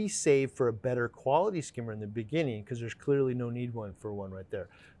 maybe save for a better quality skimmer in the beginning because there's clearly no need for one right there.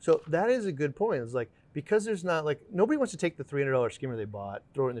 So that is a good point. It's like, because there's not like, nobody wants to take the $300 skimmer they bought,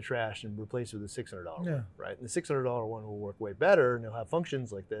 throw it in the trash and replace it with a $600 one, right? And the $600 one will work way better and it'll have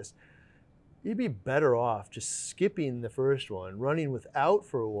functions like this. You'd be better off just skipping the first one, running without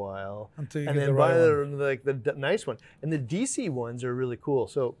for a while, until you and get then the buy right the nice one. And the DC ones are really cool.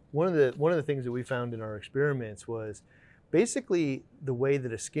 So one of the things that we found in our experiments was basically the way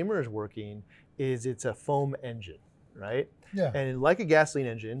that a skimmer is working is it's a foam engine, right? Yeah. And like a gasoline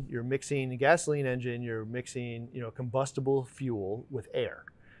engine, you're mixing combustible fuel with air.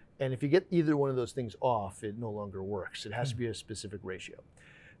 And if you get either one of those things off, it no longer works. It has to be a specific ratio.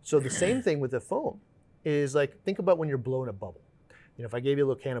 So the same thing with the foam is like, think about when you're blowing a bubble. You know, if I gave you a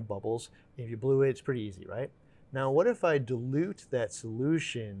little can of bubbles, and if you blew it, it's pretty easy, right? Now, what if I dilute that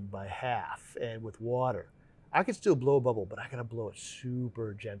solution by half and with water? I could still blow a bubble, but I gotta blow it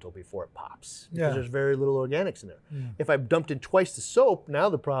super gentle before it pops because there's very little organics in there. If I dumped in twice the soap, now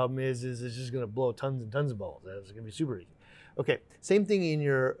the problem is it's just gonna blow tons and tons of bubbles. It's gonna be super easy. Okay, same thing in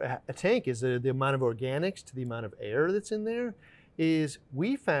your tank is the amount of organics to the amount of air that's in there. Is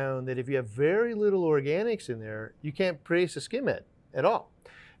we found that if you have very little organics in there, you can't produce a skim head at all,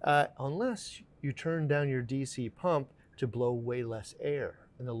 unless you turn down your DC pump to blow way less air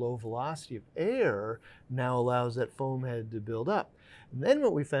and the low velocity of air now allows that foam head to build up. And then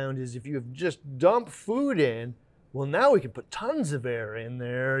what we found is if you have just dumped food in, well, now we can put tons of air in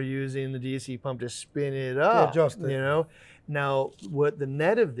there using the DC pump to spin it up. Adjust it. You know? Now, what the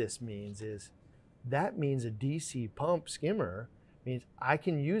net of this means is that means a DC pump skimmer means I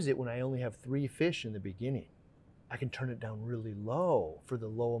can use it when I only have 3 fish in the beginning. I can turn it down really low for the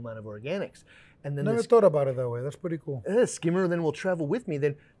low amount of organics. And then Never thought about it that way. That's pretty cool. the skimmer then will travel with me.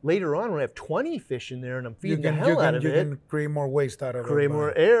 Then later on, when I have 20 fish in there and I'm feeding the hell out of you it, can create more waste out of it. create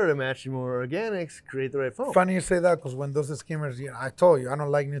more air to match more organics, create the right foam. Funny you say that, because when those skimmers, I told you, I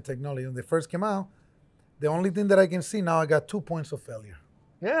don't like new technology. When they first came out, the only thing that I can see now, I got 2 points of failure.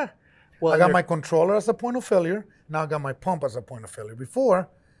 Yeah. Well, I got my controller as a point of failure. Now I got my pump as a point of failure. Before,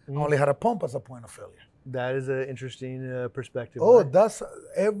 I only had a pump as a point of failure. That is an interesting perspective. Oh, right? that's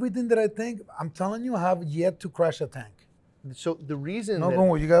everything that I think. I'm telling you, I have yet to crash a tank. So the reason No,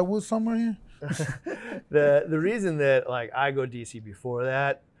 that, you got wood somewhere here? the reason that like I go DC before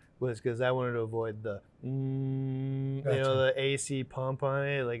that was because I wanted to avoid the you know, the AC pump on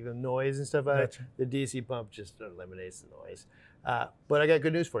it, like the noise and stuff. Gotcha. The DC pump just eliminates the noise. But I got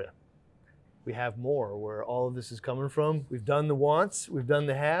good news for you. We have more where all of this is coming from. We've done the wants, we've done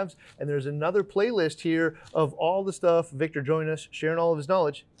the haves, and there's another playlist here of all the stuff. Victor joined us, sharing all of his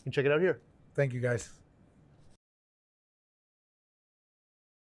knowledge. You can check it out here. Thank you, guys.